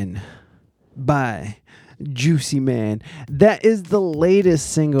Checking In by Juicy Man. That is the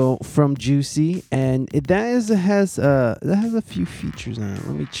latest single from Juicy, and has a few features on it.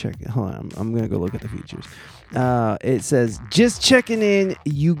 Let me check it. Hold on, I'm gonna go look at the features. It says Just Checking In,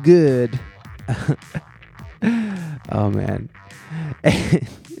 You Good. Oh man.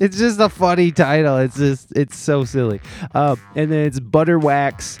 It's just a funny title. It's so silly. And then it's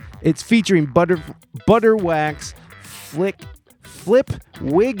Butterwax. It's featuring Butterwax, Flip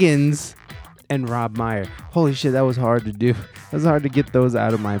Wiggins, and Rob Meyer. Holy shit, that was hard to do. It was hard to get those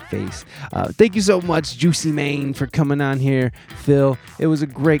out of my face. Thank you so much, Juicy Mane, for coming on here, Phil. It was a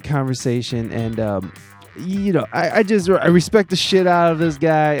great conversation, and I respect the shit out of this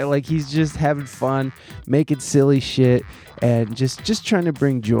guy. Like, he's just having fun, making silly shit, and just trying to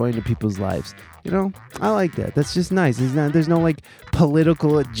bring joy into people's lives. I like that. That's just nice. There's no like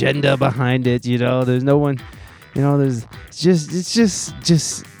political agenda behind it. There's no one. It's just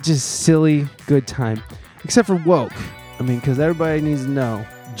silly good time, except for woke. I mean, because everybody needs to know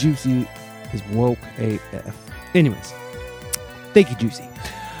Juicy is woke AF. Anyways, thank you, Juicy.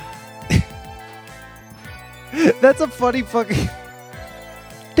 That's a funny fucking.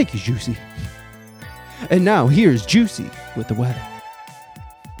 Thank you, Juicy. And now here's Juicy with the weather.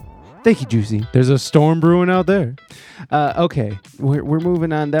 Thank you, Juicy. There's a storm brewing out there. Okay, we're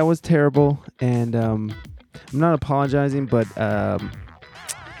moving on. That was terrible, and I'm not apologizing, but I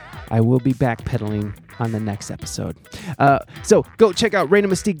will be backpedaling on the next episode. So go check out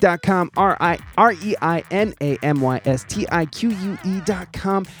ReinaMystique.com,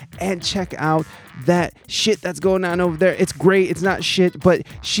 ReinaMystique.com, and check out that shit that's going on over there. It's great. It's not shit, but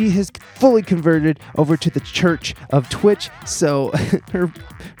she has fully converted over to the Church of Twitch. So her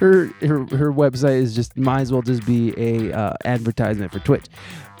website is just might as well just be a advertisement for Twitch.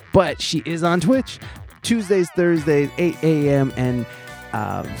 But she is on Twitch Tuesdays, Thursdays, 8 a.m. and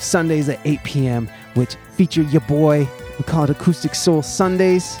Sundays at 8 p.m., which feature your boy. We call it Acoustic Soul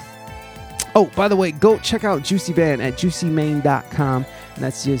Sundays. Oh, by the way, go check out Juicy Band at juicymane.com. And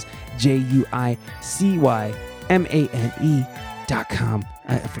that's just JuicyMane.com.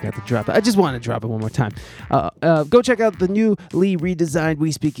 I forgot to drop it. I just want to drop it one more time. Go check out the newly redesigned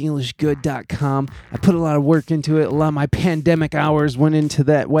WeSpeakEnglishGood.com. I put a lot of work into it. A lot of my pandemic hours went into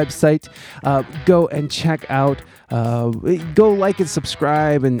that website. Go and check out. Go like and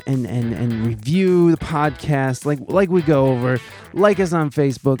subscribe and review the podcast like we go over. Like us on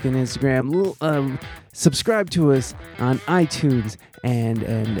Facebook and Instagram. Subscribe to us on iTunes and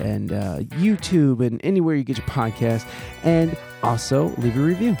YouTube and anywhere you get your podcast. And also leave a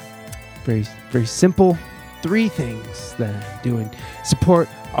review. Very, very simple. 3 things that I'm doing. Support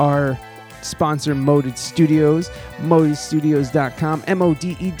our sponsor, Moded Studios. ModedStudios.com.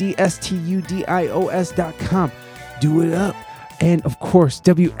 ModedStudios.com. Do it up. And of course,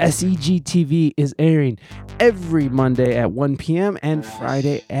 WSEG TV is airing every Monday at 1 p.m. and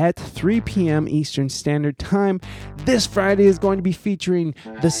Friday at 3 p.m. Eastern Standard Time. This Friday is going to be featuring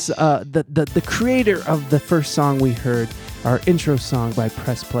this the creator of the first song we heard, our intro song by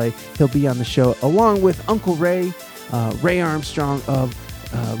Press Play. He'll be on the show along with Uncle Ray, Ray Armstrong of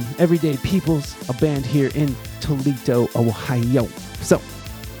Everyday Peoples, a band here in Toledo, Ohio. So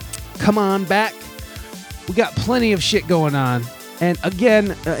come on back. We got plenty of shit going on. And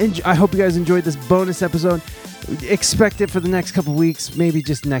again, I hope you guys enjoyed this bonus episode. Expect it for the next couple weeks, maybe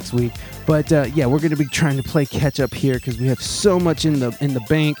just next week. But yeah, we're going to be trying to play catch up here because we have so much in the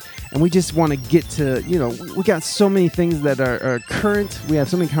bank. And we just want to get to, we got so many things that are current. We have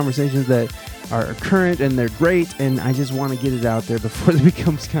so many conversations that are current and they're great. And I just want to get it out there before it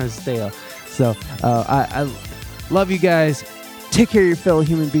becomes kind of stale. So I love you guys. Take care of your fellow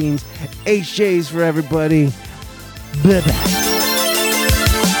human beings. HJs for everybody. Bye-bye.